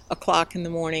 11 o'clock in the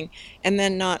morning and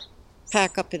then not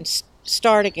pack up and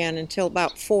start again until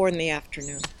about 4 in the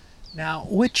afternoon. Now,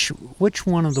 which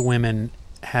one of the women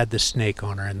had the snake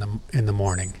on her in the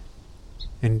morning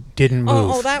and didn't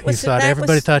move?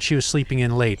 Everybody thought she was sleeping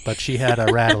in late, but she had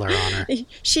a rattler on her.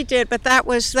 She did, but that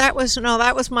was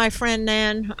my friend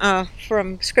Nan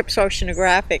from Scripps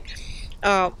Oceanographic.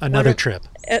 Another trip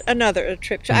out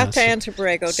to Anza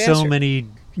Borrego Desert. So many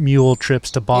mule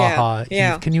trips to Baja.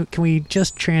 Yeah. Can we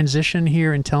just transition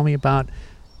here and tell me about?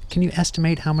 Can you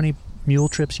estimate how many mule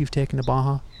trips you've taken to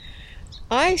Baja?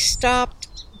 I stopped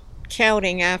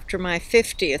counting after my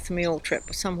 50th mule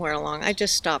trip somewhere along. I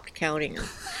just stopped counting them.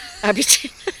 I mean,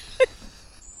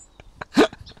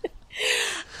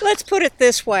 let's put it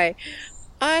this way.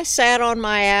 I sat on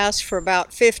my ass for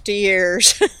about 50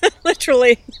 years,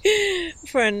 literally,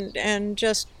 and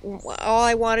just all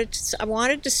I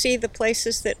wanted to see the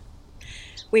places that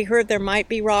we heard there might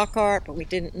be rock art, but we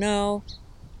didn't know.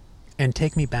 And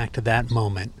take me back to that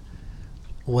moment.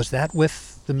 Was that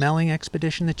with the Melling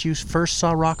expedition that you first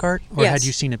saw rock art, or Yes. had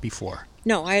you seen it before?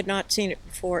 No, I had not seen it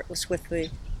before. It was with the...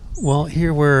 Well,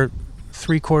 here we're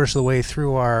 3/4 of the way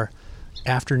through our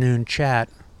afternoon chat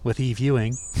with Eve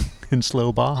Ewing in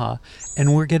Slow Baja,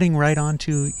 and we're getting right on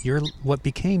to what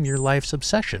became your life's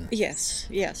obsession. Yes,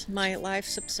 my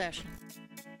life's obsession.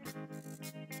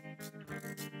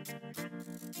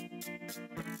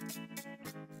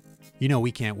 You know,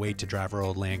 we can't wait to drive our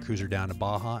old Land Cruiser down to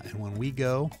Baja, and when we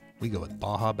go with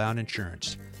Baja Bound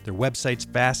Insurance. Their website's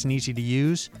fast and easy to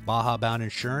use. Baja Bound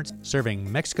Insurance,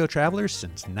 serving Mexico travelers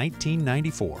since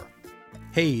 1994.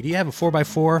 Hey, do you have a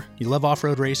 4x4? You love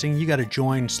off-road racing? You got to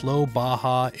join Slow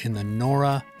Baja in the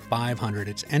NORA 500.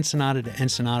 It's Ensenada to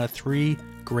Ensenada, 3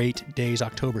 great days,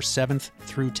 October 7th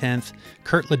through 10th.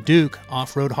 Kurt LeDuc,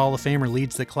 Off-Road Hall of Famer,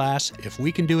 leads the class. If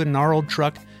we can do it in our old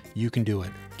truck, you can do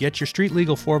it. Get your street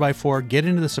legal 4x4, get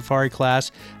into the safari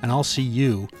class, and I'll see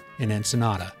you in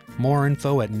Ensenada. More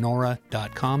info at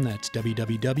nora.com. That's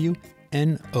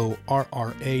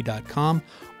www.norra.com,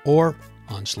 or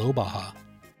on Slow Baja.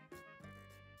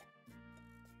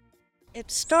 It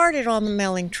started on the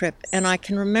Melling trip, and I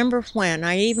can remember when.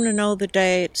 I even know the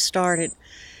day it started.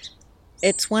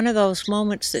 It's one of those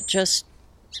moments that just,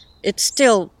 it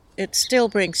still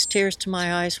brings tears to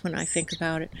my eyes when I think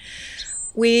about it.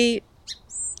 We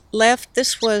left,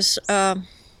 this was the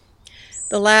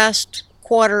last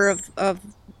quarter of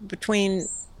between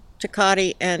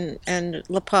Tecate and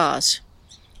La Paz.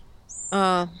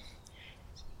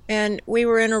 And we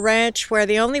were in a ranch where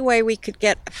the only way we could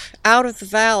get out of the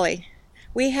valley,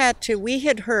 we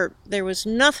had heard there was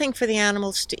nothing for the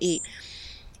animals to eat.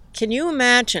 Can you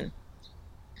imagine,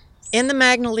 in the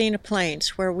Magdalena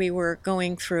Plains where we were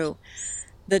going through,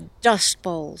 the dust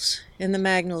bowls in the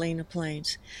Magdalena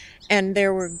Plains, and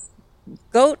there were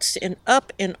goats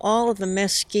up in all of the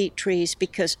mesquite trees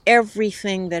because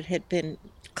everything that had been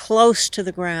close to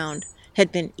the ground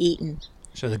had been eaten.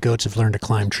 So the goats have learned to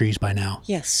climb trees by now.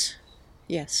 Yes.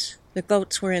 The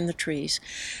goats were in the trees.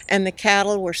 And the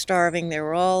cattle were starving. They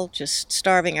were all just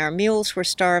starving. Our mules were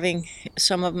starving.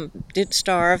 Some of them did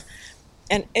starve.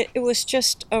 And it was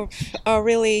just a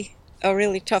really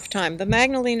tough time. The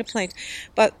Magdalena Plains.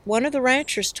 But one of the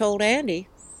ranchers told Andy,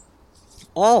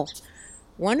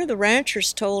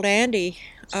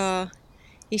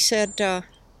 he said,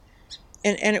 and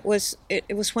it was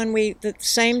when the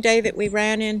same day that we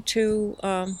ran into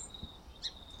a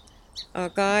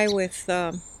guy with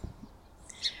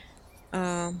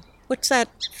what's that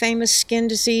famous skin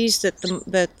disease that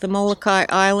the Molokai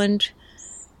Island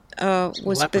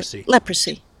was leprosy.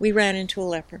 Leprosy. We ran into a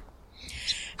leper,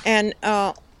 and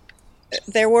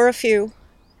there were a few,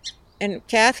 and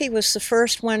Kathy was the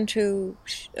first one to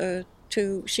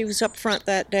she was up front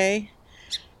that day.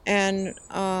 And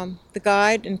the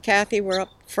guide and Kathy were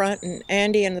up front, and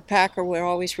Andy and the packer were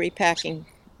always repacking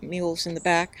mules in the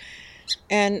back.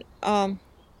 And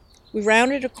we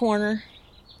rounded a corner.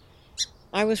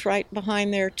 I was right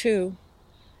behind there, too.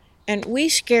 And we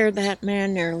scared that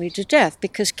man nearly to death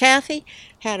because Kathy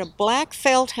had a black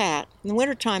felt hat. In the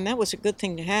wintertime, that was a good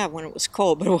thing to have when it was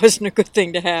cold, but it wasn't a good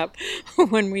thing to have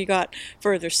when we got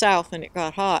further south and it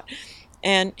got hot.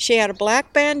 And she had a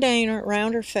black bandana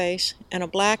around her face and a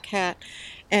black hat,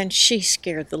 and she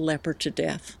scared the leper to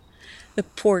death. The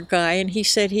poor guy, and he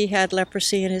said he had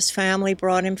leprosy and his family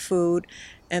brought him food,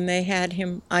 and they had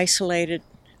him isolated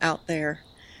out there.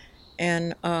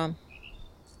 And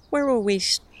where were we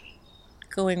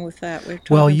going with that? We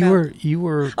were you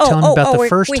were telling me about the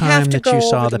first time that you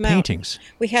saw the paintings.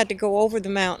 We had to go over the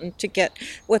mountain to get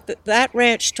what that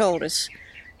ranch told us,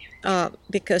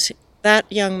 because that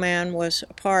young man was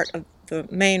a part of the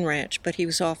main ranch, but he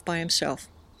was off by himself.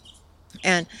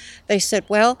 And they said,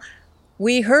 well,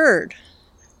 we heard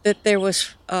that there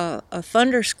was a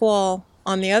thunder squall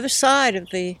on the other side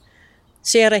of the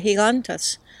Sierra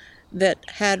Gigantes that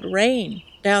had rain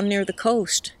down near the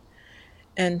coast.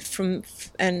 And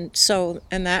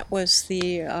that was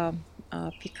the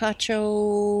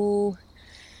Picacho.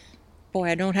 Boy,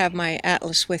 I don't have my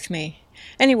atlas with me.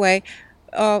 Anyway,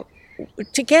 to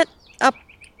get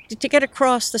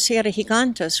across the Sierra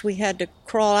Gigantes, we had to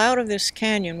crawl out of this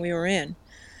canyon we were in,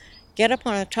 get up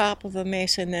on the top of a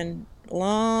mesa, and then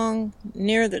along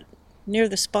near the near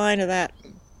the spine of that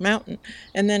mountain,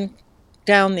 and then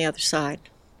down the other side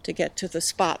to get to the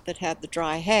spot that had the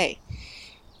dry hay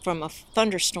from a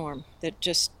thunderstorm that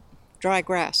just, dry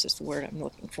grass is the word I'm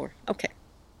looking for. Okay.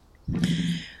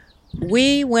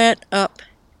 We went up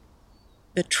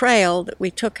the trail that we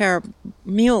took our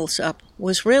mules up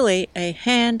was really a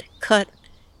hand-cut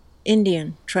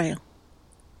Indian trail.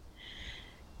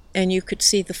 And you could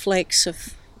see the flakes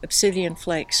of obsidian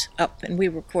flakes up, and we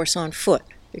were, of course, on foot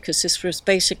because this was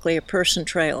basically a person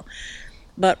trail.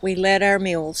 But we led our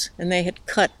mules, and they had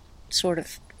cut sort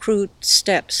of crude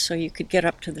steps so you could get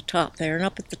up to the top there. And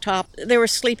up at the top, there were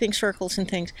sleeping circles and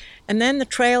things. And then the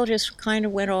trail just kind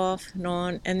of went off and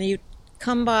on, and you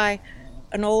come by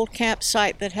an old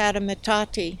campsite that had a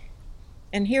metate,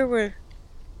 and here were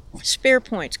spear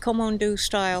points, Komondu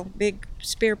style, big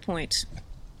spear points,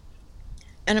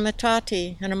 and a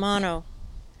metate and a mano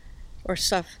or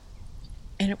stuff.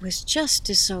 And it was just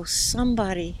as though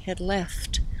somebody had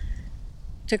left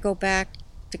to go back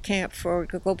to camp or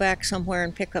to go back somewhere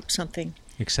and pick up something.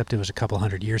 Except it was a couple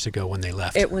hundred years ago when they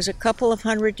left. It was a couple of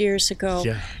hundred years ago,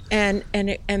 yeah. and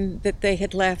that they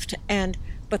had left,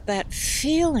 but that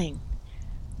feeling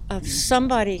of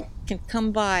somebody can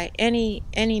come by any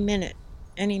minute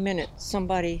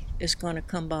somebody is going to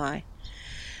come by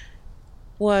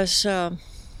was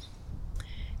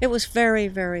it was very,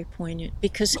 very poignant,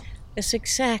 because it's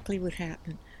exactly what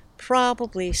happened.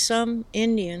 Probably some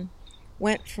Indian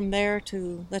went from there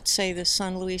to, let's say, the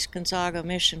San Luis Gonzaga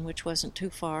mission, which wasn't too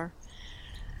far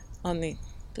on the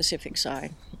Pacific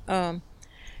side,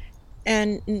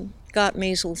 and got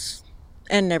measles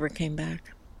and never came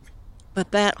back.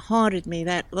 But that haunted me,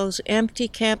 those empty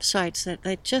campsites,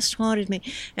 that just haunted me.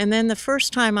 And then the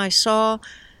first time I saw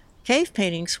cave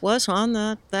paintings was on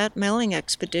that Melling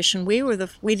expedition.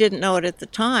 We didn't know it at the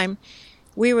time.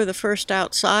 We were the first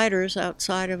outsiders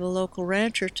outside of a local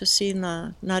rancher to see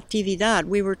the Natividad.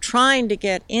 We were trying to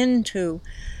get into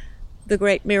the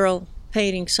great mural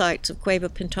painting sites of Cueva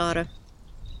Pintada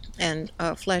and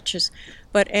Fletches.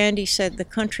 But Andy said the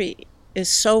country is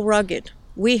so rugged,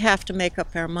 we have to make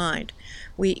up our mind.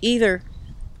 We either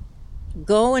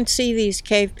go and see these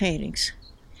cave paintings,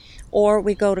 or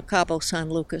we go to Cabo San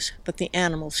Lucas, but the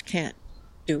animals can't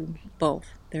do both.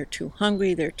 They're too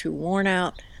hungry, they're too worn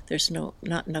out, there's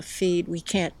not enough feed, we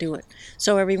can't do it.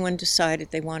 So everyone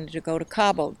decided they wanted to go to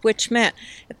Cabo, which meant,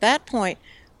 at that point,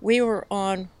 we were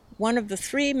on one of the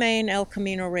three main El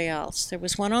Camino Reals. There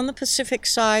was one on the Pacific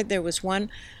side, there was one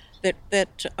that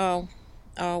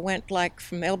went like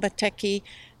from El Batequi,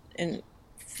 and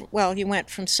you went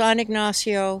from San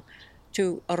Ignacio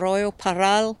to Arroyo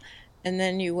Parral, and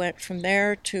then you went from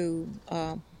there to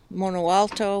Mono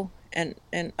Alto and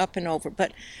up and over.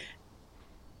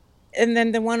 And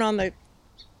then the one on the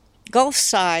Gulf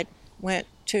side went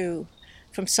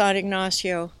from San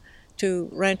Ignacio to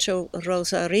Rancho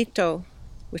Rosarito,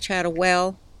 which had a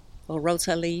well, or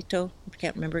Rosalito, I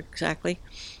can't remember exactly.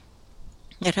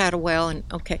 It had a well,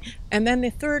 and then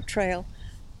the third trail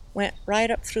went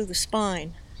right up through the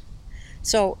spine.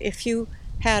 So if you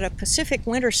had a Pacific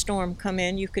winter storm come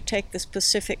in, you could take this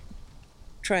Pacific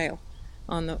trail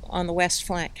on the west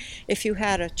flank. If you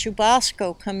had a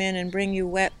chubasco come in and bring you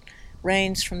wet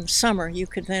rains from the summer, you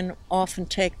could then often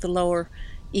take the lower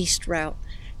east route.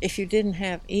 If you didn't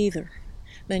have either,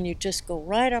 then you just go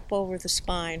right up over the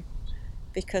spine,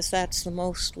 because that's the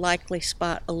most likely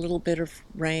spot a little bit of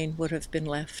rain would have been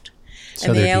left.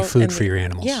 So there'd be food for your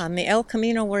animals. Yeah, and the El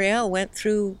Camino Real went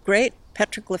through great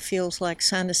petroglyph fields like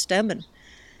San Esteban.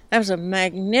 That was a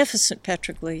magnificent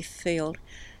petroglyph field.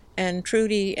 And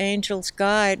Trudy Angel's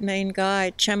main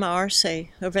guide, Chema Arce,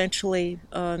 eventually,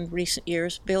 in recent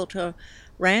years, built a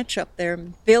ranch up there,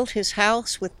 built his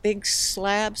house with big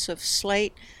slabs of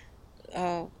slate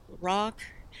rock.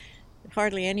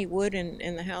 Hardly any wood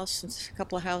in the house, a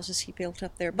couple of houses he built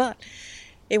up there. But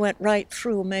it went right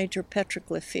through a major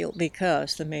petroglyph field,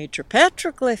 because the major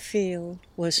petroglyph field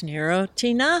was near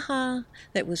Tinaja.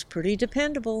 That was pretty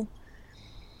dependable.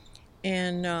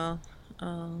 And I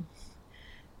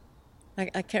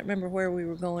can't remember where we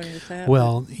were going with that.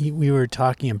 Well, we were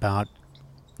talking about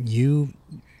you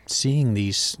seeing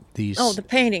these the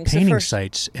paintings, painting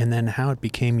sites, and then how it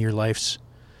became your life's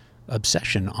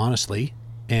obsession, honestly.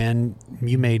 And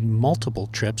you made multiple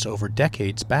trips over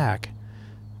decades back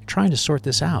trying to sort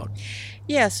this out.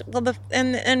 Yes, well,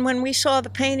 and when we saw the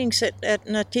paintings at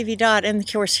Natividad, and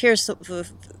of course, here's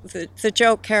the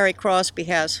joke Harry Crosby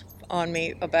has on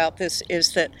me about this,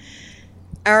 is that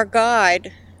our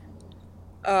guide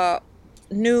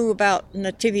knew about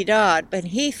Natividad, but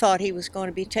he thought he was going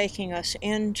to be taking us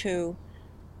into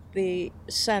the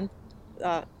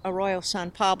Arroyo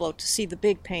San Pablo to see the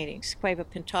big paintings, Cueva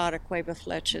Pintada, Cueva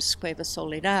Fleches, Cueva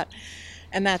Soledad,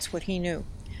 and that's what he knew.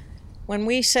 When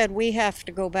we said we have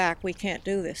to go back, we can't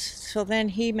do this. So then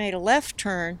he made a left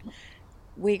turn.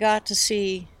 We got to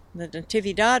see the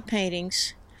Natividad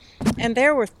paintings, and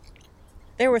there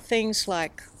were things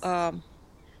like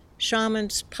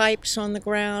shamans' pipes on the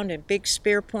ground and big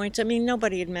spear points. I mean,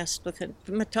 nobody had messed with it.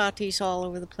 Metates all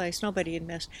over the place. Nobody had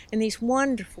messed. And these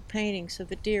wonderful paintings of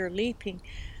the deer leaping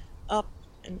up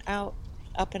and out,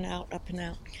 up and out, up and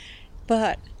out.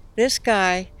 But this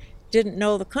guy didn't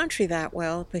know the country that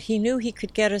well, but he knew he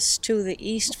could get us to the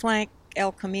east flank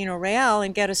El Camino Real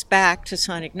and get us back to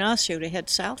San Ignacio to head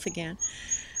south again.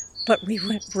 But we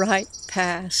went right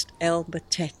past El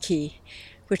Batequi,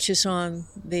 which is on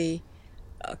the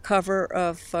cover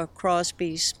of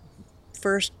Crosby's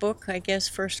first book, I guess,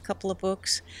 first couple of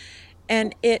books.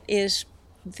 And it is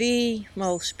the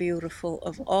most beautiful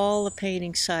of all the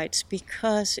painting sites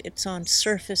because it's on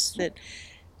surface that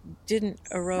didn't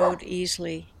erode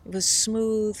easily. It was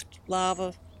smooth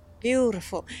lava,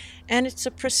 beautiful. And it's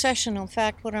a processional. In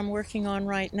fact, what I'm working on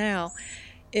right now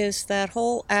is that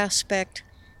whole aspect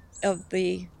of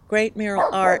the great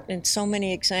mural art in so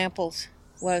many examples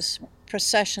was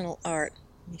processional art.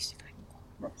 Let me see if I can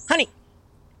go.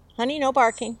 Honey, no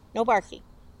barking, no barking.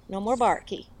 No more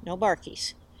barky, no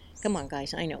barkies. Come on,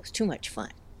 guys, I know, it's too much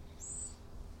fun.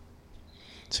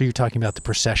 So you're talking about the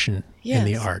procession in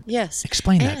the art. Yes.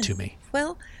 Explain that to me.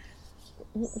 Well,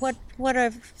 what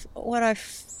I've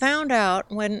found out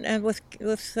when with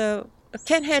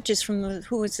Ken Hedges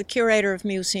who was the curator of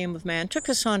Museum of Man, took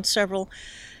us on several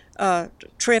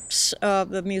trips of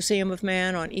the Museum of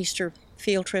Man on Easter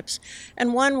field trips,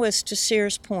 and one was to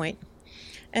Sears Point,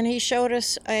 and he showed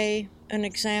us an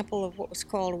example of what was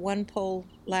called a one-pole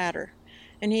ladder,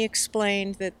 and he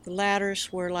explained that the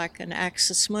ladders were like an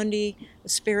axis mundi, a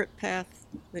spirit path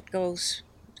that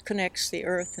connects the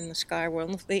earth and the sky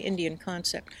world, the Indian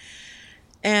concept.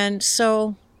 And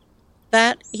so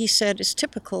that, he said, is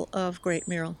typical of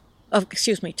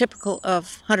typical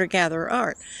of hunter-gatherer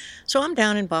art. So I'm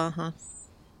down in Baja,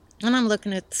 and I'm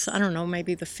looking at, I don't know,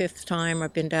 maybe the 5th time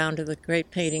I've been down to the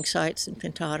great painting sites in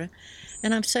Pintada,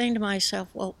 and I'm saying to myself,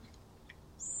 well,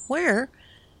 where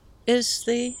is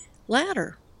the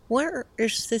ladder? Where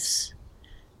is this,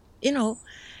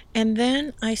 And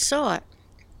then I saw it.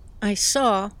 I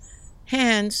saw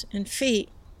hands and feet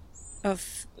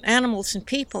of animals and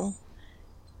people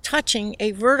touching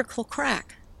a vertical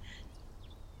crack.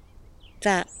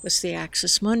 That was the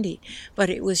axis mundi, but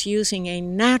it was using a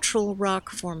natural rock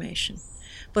formation,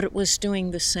 but it was doing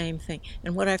the same thing.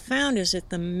 And what I found is that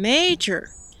the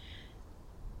major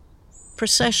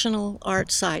processional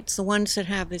art sites, the ones that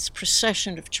have this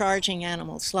procession of charging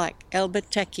animals like El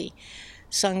Batequi,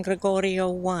 San Gregorio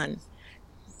 1,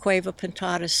 Cueva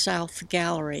Pintada's South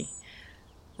Gallery,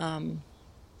 the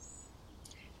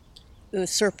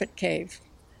Serpent Cave,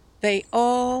 they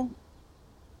all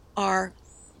are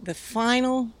the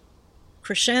final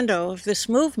crescendo of this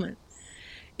movement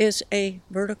is a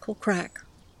vertical crack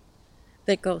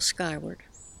that goes skyward.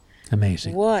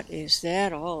 Amazing. What is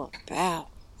that all about?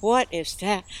 What is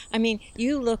that? I mean,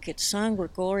 you look at San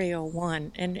Gregorio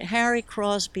 1, and Harry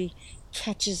Crosby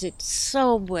catches it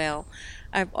so well.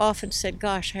 I've often said,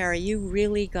 gosh, Harry, you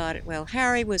really got it well.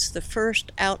 Harry was the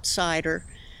first outsider,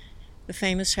 the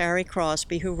famous Harry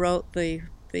Crosby, who wrote the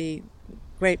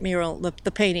great mural,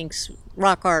 the paintings,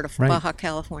 rock art of Baja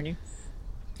California.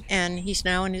 And he's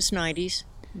now in his 90s.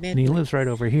 And he lives right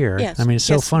over here. Yes, I mean, it's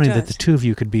so funny that the two of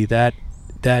you could be that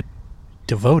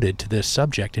devoted to this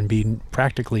subject and be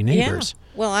practically neighbors.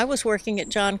 Yeah. Well, I was working at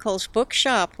John Cole's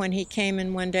bookshop when he came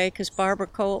in one day because Barbara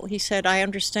Cole, he said, I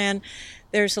understand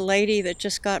there's a lady that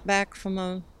just got back from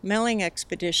a melling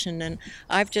expedition, and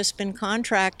I've just been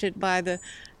contracted by the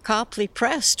Copley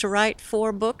Press to write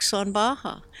 4 books on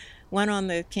Baja. One on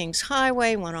the King's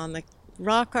Highway, one on the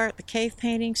rock art, the cave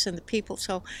paintings, and the people.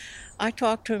 So I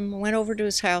talked to him, went over to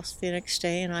his house the next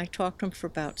day, and I talked to him for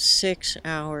about 6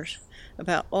 hours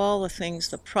about all the things,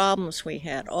 the problems we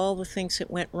had, all the things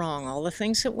that went wrong, all the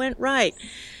things that went right.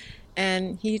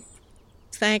 And he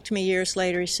thanked me years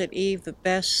later. He said, Eve, the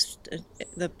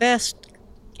best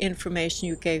information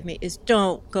you gave me is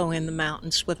don't go in the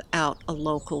mountains without a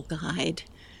local guide.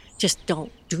 Just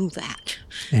don't do that.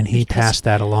 And he passed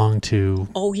that along to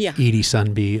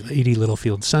Edie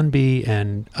Littlefield Sunby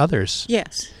and others.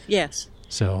 Yes.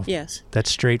 So yes, that's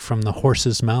straight from the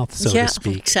horse's mouth, so to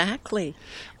speak. Exactly.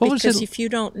 Because if you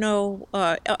don't know,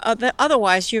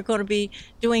 otherwise you're going to be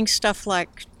doing stuff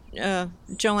like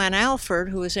Joanne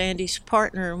Alford, who was Andy's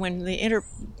partner, when the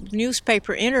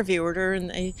newspaper interviewed her,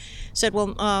 and they said,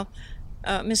 well,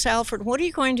 Miss Alford, what are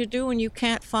you going to do when you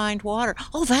can't find water?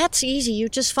 Oh, that's easy. You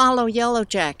just follow Yellow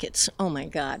Jackets. Oh, my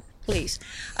God. Please.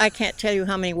 I can't tell you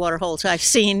how many water holes I've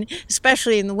seen,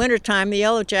 especially in the wintertime. The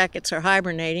Yellow Jackets are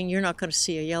hibernating. You're not going to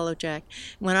see a yellow jacket.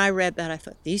 When I read that, I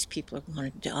thought, these people are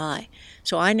going to die.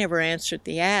 So I never answered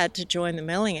the ad to join the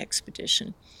milling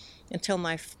expedition until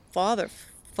my father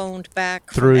phoned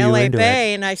back from LA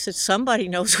Bay, and I said, somebody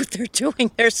knows what they're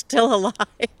doing. They're still alive.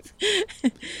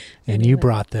 And you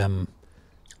brought them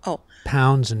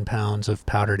pounds and pounds of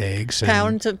powdered eggs.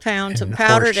 Pounds and pounds of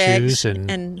powdered eggs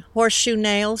and horseshoe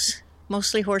nails,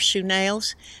 mostly horseshoe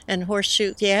nails and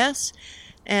horseshoe, yes.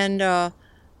 And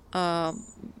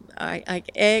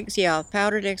eggs,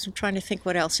 powdered eggs. I'm trying to think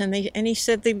what else. And he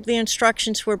said the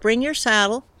instructions were bring your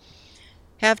saddle,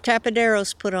 have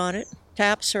tapaderos put on it.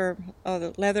 Taps are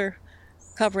the leather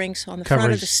coverings on the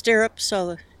front of the stirrup,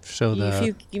 so if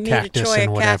you meet a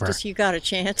cholla cactus, you got a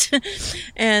chance.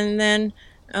 And then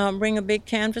bring a big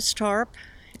canvas tarp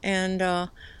and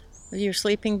your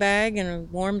sleeping bag and a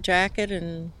warm jacket,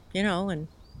 and and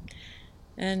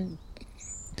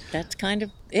that's kind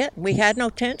of it. We had no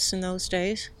tents in those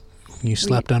days. You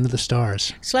slept under the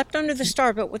stars. Slept under the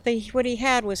stars, but what he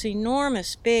had was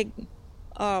enormous, big,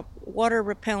 water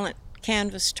repellent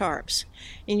canvas tarps,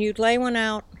 and you'd lay one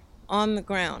out on the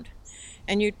ground,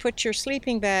 and you'd put your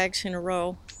sleeping bags in a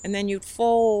row, and then you'd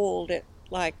fold it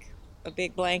like a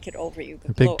big blanket over you.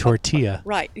 A big tortilla.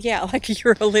 Right, yeah, like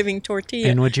you're a living tortilla.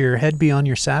 And would your head be on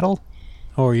your saddle?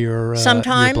 Or your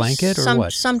blanket, or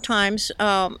what? Sometimes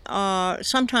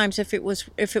if it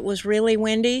was really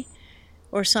windy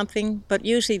or something, but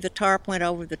usually the tarp went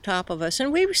over the top of us,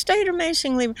 and we stayed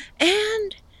amazingly.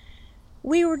 And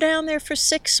we were down there for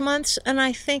 6 months, and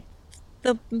I think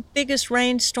the biggest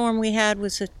rainstorm we had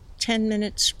was a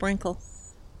 10-minute sprinkle.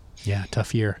 Yeah,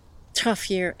 tough year.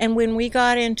 Tough year. And when we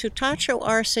got into Tacho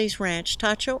Arce's ranch,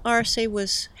 Tacho Arce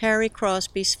was Harry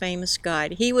Crosby's famous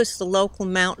guide. He was the local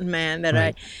mountain man that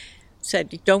I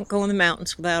said, don't go in the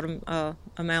mountains without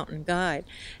a mountain guide.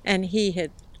 And he had,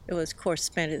 of course,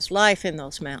 spent his life in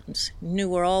those mountains, knew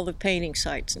where all the painting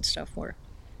sites and stuff were.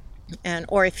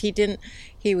 Or if he didn't,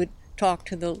 he would talk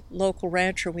to the local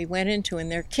rancher we went into,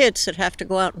 and their kids that have to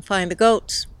go out and find the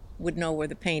goats would know where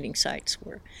the painting sites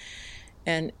were.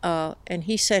 And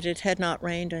he said it had not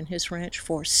rained on his ranch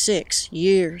for 6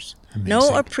 years. Amazing.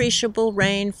 No appreciable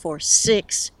rain for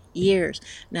 6 years.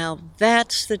 Now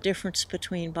that's the difference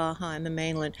between Baja and the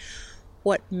mainland.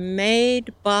 What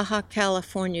made Baja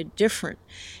California different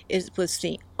was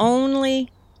the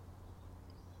only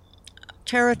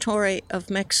territory of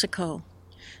Mexico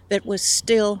that was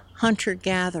still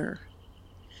hunter-gatherer,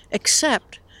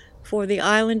 except for the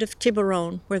island of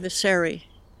Tiburon, where the Seri.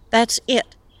 That's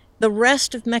it. The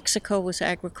rest of Mexico was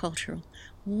agricultural.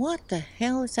 What the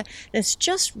hell is that? It's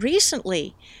just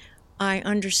recently, I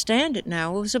understand it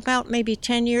now. It was about maybe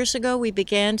 10 years ago we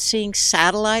began seeing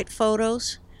satellite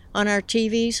photos on our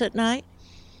TVs at night.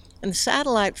 And the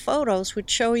satellite photos would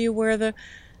show you where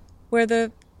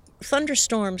the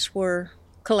thunderstorms were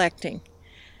collecting.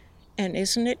 And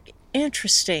isn't it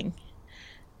interesting?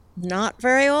 Not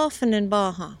very often in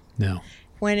Baja. No.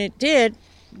 When it did,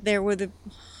 there were the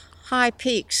high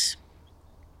peaks.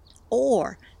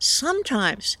 Or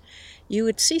sometimes you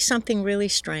would see something really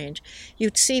strange.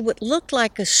 You'd see what looked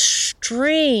like a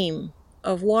stream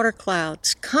of water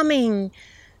clouds coming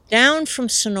down from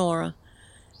Sonora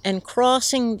and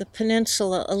crossing the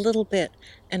peninsula a little bit.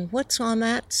 And what's on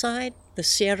that side? The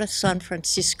Sierra San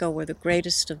Francisco, where the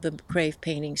greatest of the cave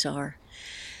paintings are.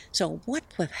 So what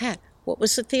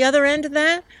was at the other end of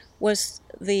that? Was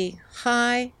the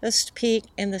highest peak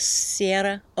in the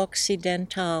Sierra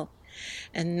Occidental.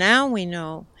 And now we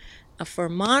know for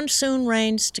monsoon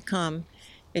rains to come,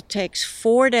 it takes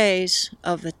 4 days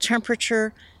of the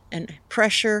temperature and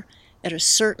pressure at a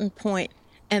certain point.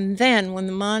 And then when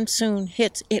the monsoon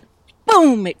hits, it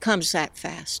comes that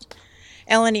fast.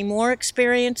 Eleni Moore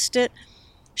experienced it.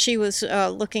 She was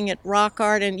looking at rock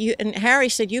art, and Harry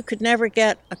said you could never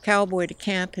get a cowboy to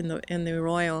camp in the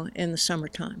Arroyo in the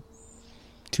summertime.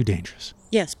 Too dangerous.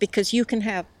 Yes, because you can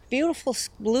have beautiful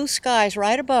blue skies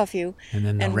right above you, and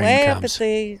then and rain way comes. Up at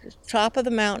the top of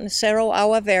the mountain, Cerro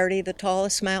Agua Verde, the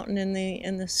tallest mountain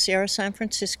in the Sierra San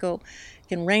Francisco,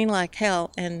 can rain like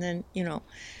hell, and then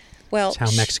That's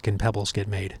how Mexican pebbles get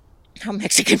made. How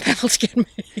Mexican pebbles get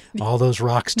made. All those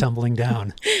rocks tumbling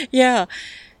down. Yeah.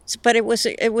 But it was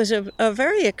a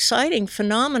very exciting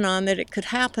phenomenon that it could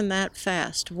happen that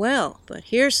fast. Well, but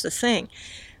here's the thing.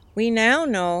 We now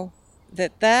know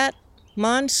that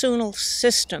monsoonal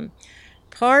system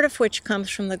part of which comes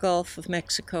from the Gulf of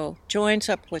Mexico, joins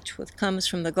up which comes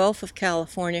from the Gulf of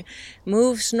California,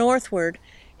 moves northward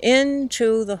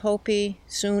into the Hopi,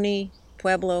 Zuni,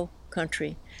 Pueblo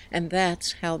country. And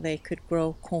that's how they could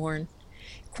grow corn.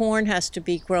 Corn has to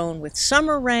be grown with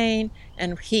summer rain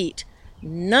and heat,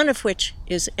 none of which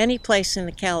is any place in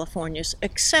the Californias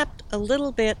except a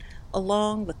little bit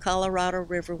along the Colorado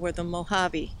River where the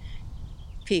Mojave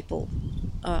people,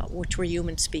 which were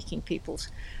human-speaking peoples,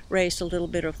 raised a little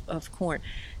bit of corn.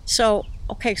 So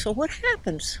what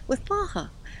happens with Baja?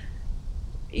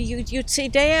 You'd see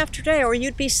day after day, or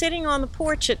you'd be sitting on the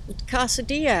porch at Casa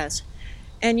Diaz,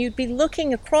 and you'd be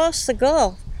looking across the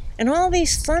Gulf, and all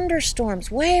these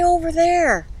thunderstorms way over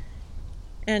there,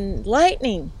 and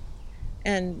lightning,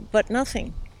 but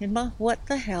nothing. And what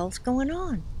the hell's going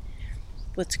on?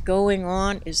 What's going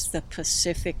on is the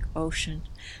Pacific Ocean.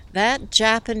 That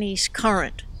Japanese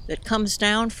current that comes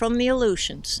down from the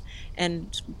Aleutians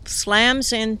and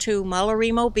slams into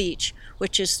Malarimo Beach,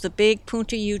 which is the big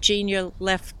Punta Eugenia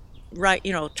right,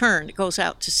 turn. It goes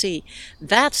out to sea.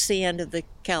 That's the end of the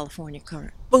California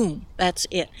current. Boom, that's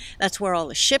it. That's where all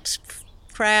the ships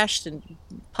crashed and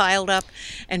piled up,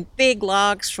 and big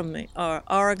logs from the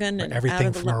Oregon and everything out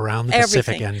of the from around the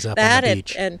Pacific ends up on the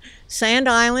beach. And Sand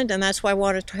Island, and that's why I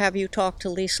wanted to have you talk to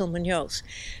Liesl Munoz.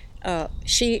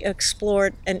 She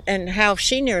explored and how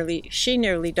she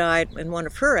nearly died in one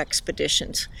of her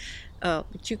expeditions.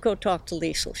 But you go talk to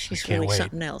Liesl. She's really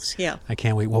something else. Yeah. I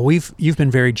can't wait. Well, you've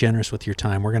been very generous with your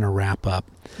time. We're going to wrap up.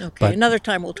 Okay. Another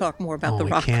time we'll talk more about the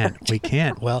rock art. We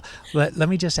can't. Well, let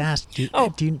me just ask. Do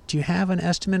you have an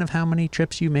estimate of how many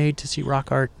trips you made to see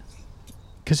rock art?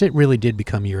 Because it really did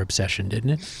become your obsession, didn't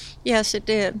it? Yes, it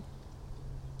did.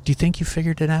 Do you think you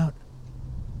figured it out?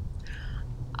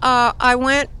 I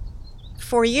went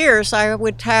for years. I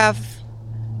would have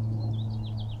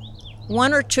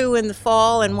one or two in the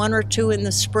fall and one or two in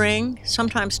the spring,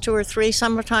 sometimes two or three.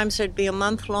 Sometimes it'd be a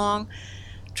month long,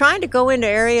 trying to go into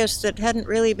areas that hadn't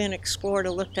really been explored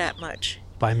or looked at much.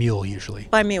 By mule, usually.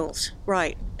 By mules,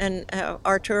 right. And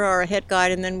Artur, our head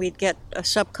guide, and then we'd get a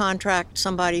subcontract,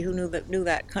 somebody who knew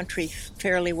that country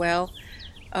fairly well.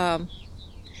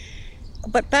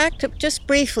 But back to just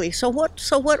briefly. So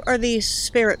what are these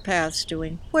spirit paths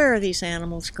doing? Where are these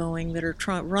animals going that are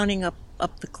running up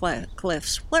the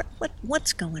cliffs?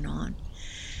 What's going on?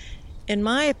 In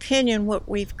my opinion, what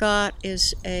we've got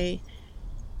is a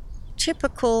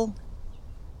typical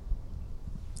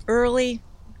early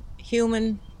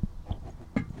human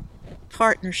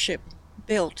partnership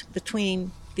built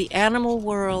between the animal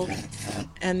world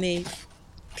and the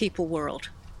people world.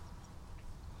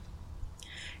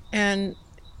 And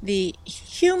the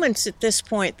humans at this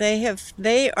point,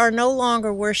 they are no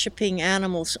longer worshiping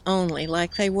animals only,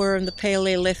 like they were in the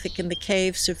Paleolithic in the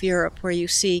caves of Europe, where you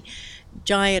see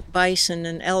giant bison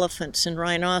and elephants and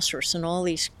rhinoceros and all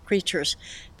these creatures,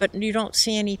 but you don't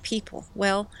see any people.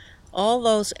 Well, all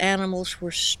those animals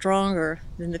were stronger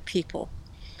than the people.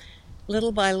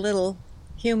 Little by little,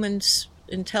 humans'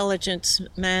 intelligence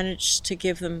managed to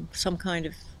give them some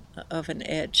kind of an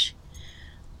edge.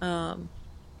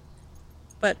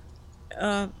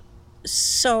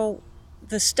 So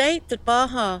the state that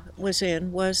Baja was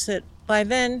in was that by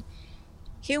then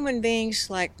human beings,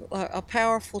 like a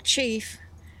powerful chief,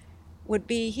 would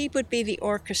be the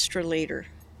orchestra leader.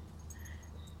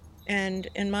 And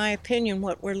in my opinion,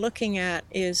 what we're looking at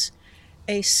is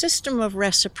a system of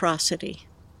reciprocity.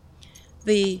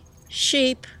 The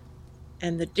sheep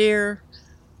and the deer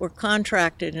were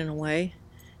contracted in a way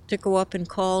to go up and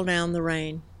call down the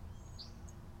rain.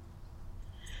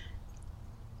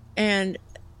 And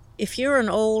if you're an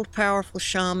old, powerful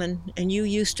shaman and you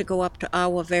used to go up to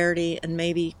Agua Verde and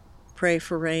maybe pray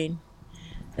for rain,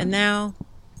 and now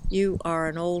you are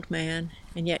an old man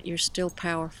and yet you're still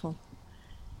powerful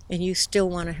and you still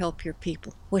want to help your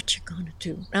people, what you gonna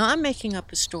do? Now, I'm making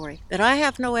up a story that I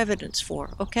have no evidence for,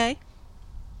 okay?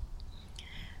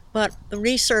 But the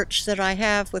research that I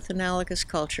have with analogous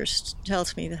cultures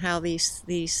tells me how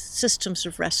these systems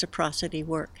of reciprocity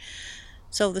work.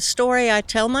 So the story I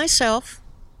tell myself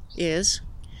is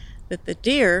that the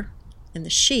deer and the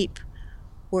sheep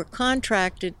were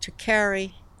contracted to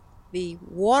carry the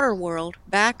water world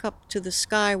back up to the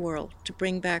sky world to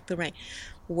bring back the rain.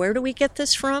 Where do we get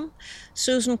this from?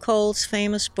 Susan Cole's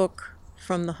famous book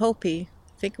from the Hopi,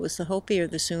 I think it was the Hopi or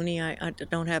the Zuni, I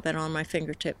don't have that on my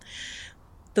fingertip.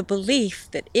 The belief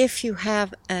that if you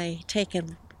take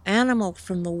an animal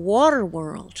from the water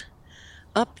world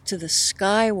up to the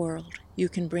sky world, you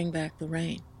can bring back the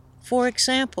rain. For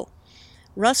example,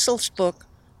 Russell's book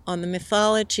on the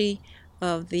mythology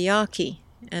of the Yaqui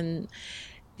and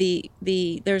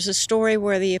There's a story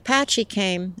where the Apache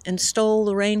came and stole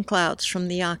the rain clouds from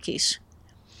the Yaquis.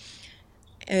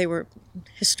 They were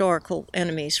historical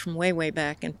enemies from way, way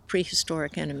back, and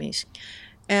prehistoric enemies.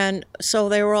 And so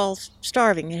they were all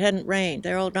starving. It hadn't rained.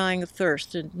 They're all dying of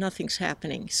thirst, and nothing's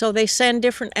happening. So they send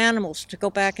different animals to go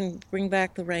back and bring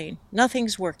back the rain.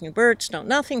 Nothing's working. Birds don't.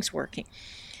 Nothing's working.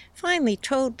 Finally,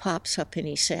 Toad pops up and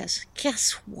he says,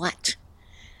 "Guess what?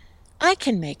 I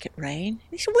can make it rain."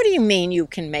 He said, "What do you mean you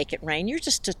can make it rain? You're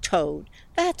just a toad."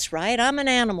 "That's right. I'm an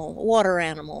animal, a water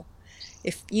animal.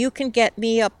 If you can get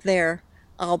me up there,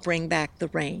 I'll bring back the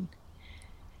rain."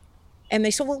 And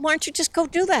they said, "Well, why don't you just go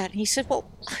do that?" And he said, "Well,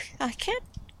 I can't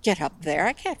get up there.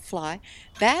 I can't fly."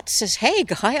 Bat says, "Hey,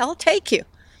 guy, I'll take you."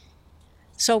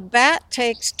 So Bat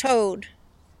takes Toad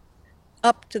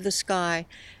up to the sky,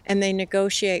 and they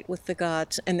negotiate with the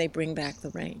gods, and they bring back the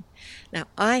rain. Now,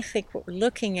 I think what we're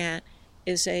looking at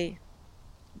is a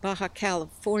Baja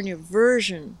California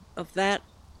version of that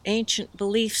ancient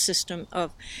belief system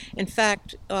of, in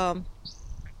fact,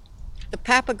 the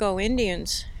Papago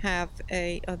Indians have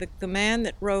the man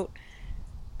that wrote,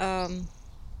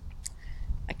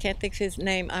 I can't think of his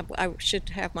name, I should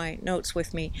have my notes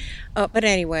with me, but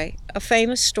anyway, a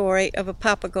famous story of a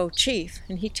Papago chief,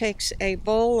 and he takes a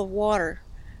bowl of water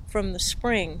from the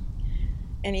spring,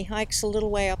 and he hikes a little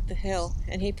way up the hill,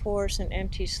 and he pours and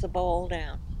empties the bowl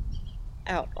down,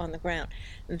 out on the ground.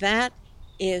 That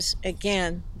is,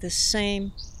 again, the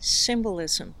same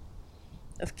symbolism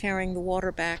of carrying the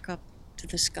water back up to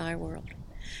the sky world.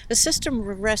 The system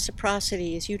of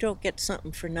reciprocity is you don't get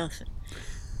something for nothing.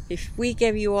 If we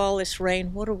give you all this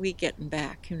rain, what are we getting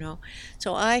back,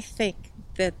 So I think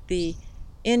that the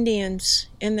Indians,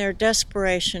 in their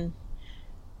desperation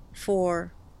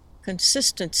for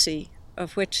consistency,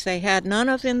 of which they had none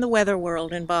of in the weather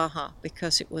world in Baja,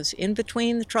 because it was in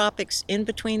between the tropics, in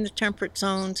between the temperate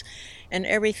zones, and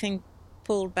everything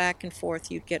pulled back and forth.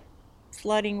 You'd get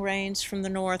flooding rains from the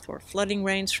north or flooding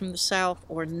rains from the south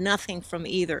or nothing from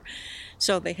either.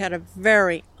 So they had a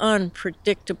very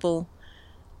unpredictable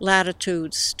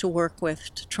latitudes to work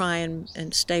with to try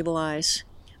and stabilize.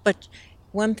 But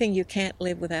one thing you can't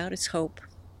live without is hope.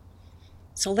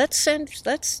 So let's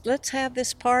have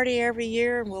this party every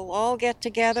year, and we'll all get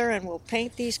together and we'll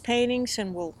paint these paintings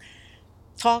and we'll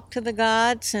talk to the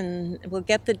gods, and we'll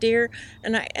get the deer,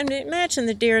 and imagine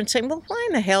the deer and saying, "Well, why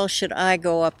in the hell should I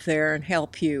go up there and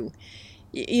help you?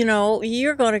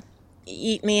 You're going to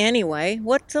eat me anyway.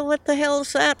 What the hell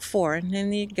is that for?" And then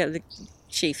the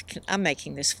chief, I'm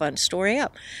making this fun story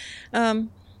up.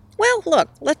 Well, look,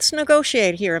 let's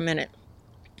negotiate here a minute.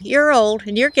 You're old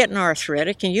and you're getting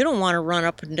arthritic and you don't want to run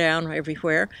up and down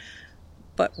everywhere,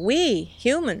 but we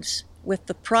humans, with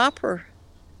the proper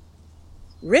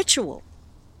ritual,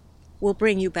 will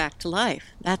bring you back to life.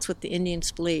 That's what the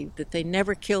Indians believed, that they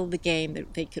never killed the game,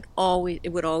 that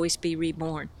it would always be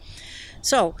reborn.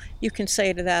 So you can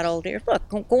say to that old deer, "Look,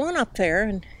 go on up there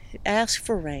and ask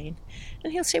for rain."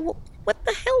 And he'll say, "Well, what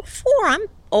the hell for? I'm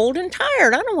old and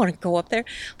tired. I don't want to go up there."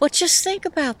 But just think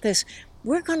about this.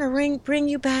 We're going to bring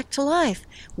you back to life.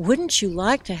 Wouldn't you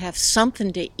like to have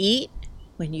something to eat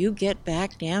when you get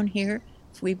back down here,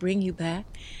 if we bring you back?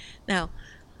 Now,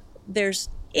 there's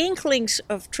inklings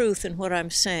of truth in what I'm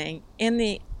saying in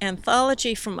the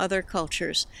anthology from other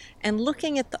cultures, and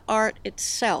looking at the art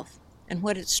itself and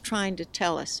what it's trying to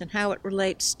tell us and how it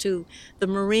relates to the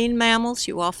marine mammals.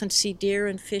 You often see deer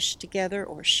and fish together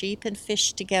or sheep and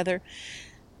fish together.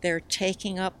 They're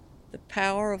taking up the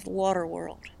power of the water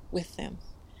world with them.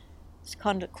 It's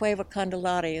Cueva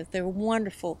Candelaria. They're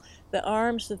wonderful. The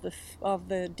arms of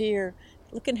the deer.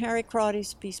 Look in Harry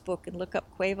Crotty's piece book and look up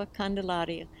Cueva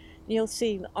Candelaria. You'll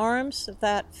see the arms of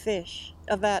that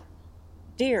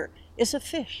deer is a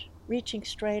fish reaching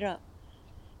straight up.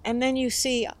 And then you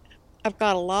see, I've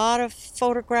got a lot of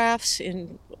photographs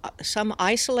in some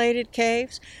isolated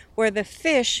caves where the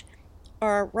fish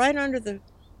are right under the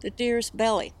deer's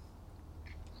belly.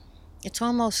 It's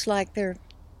almost like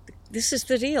this is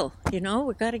the deal,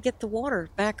 we've got to get the water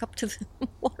back up to the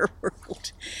water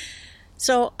world.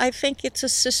 So I think it's a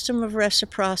system of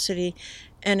reciprocity,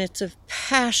 and it's a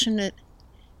passionate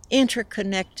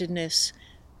interconnectedness,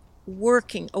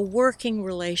 a working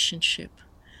relationship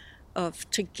of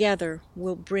together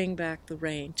we'll bring back the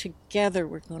rain. Together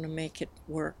we're going to make it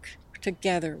work.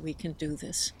 Together we can do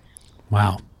this.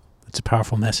 Wow. That's a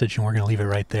powerful message, and we're going to leave it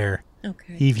right there.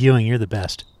 Okay. Eve Ewing, you're the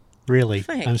best. Really.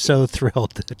 Thank I'm you. so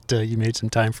thrilled that you made some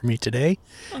time for me today,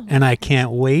 and I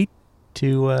can't wait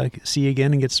to see you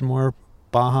again and get some more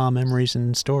Baja memories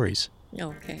and stories.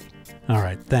 Okay. All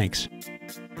right. Thanks.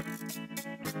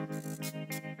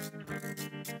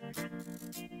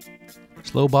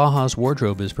 Slow Baja's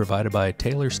wardrobe is provided by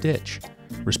Taylor Stitch.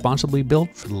 Responsibly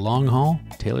built for the long haul,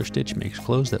 Taylor Stitch makes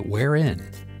clothes that wear in,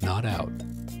 not out.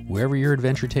 Wherever your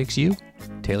adventure takes you,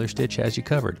 Taylor Stitch has you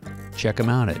covered. Check them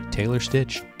out at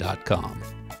taylorstitch.com.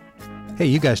 Hey,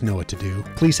 you guys know what to do.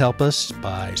 Please help us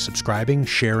by subscribing,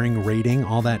 sharing, rating,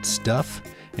 all that stuff.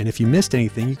 And if you missed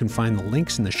anything, you can find the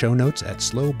links in the show notes at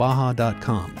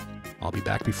slowbaja.com. I'll be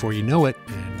back before you know it,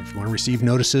 and if you want to receive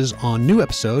notices on new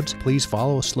episodes, please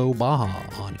follow Slow Baja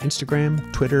on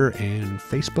Instagram, Twitter, and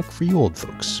Facebook for you old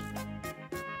folks.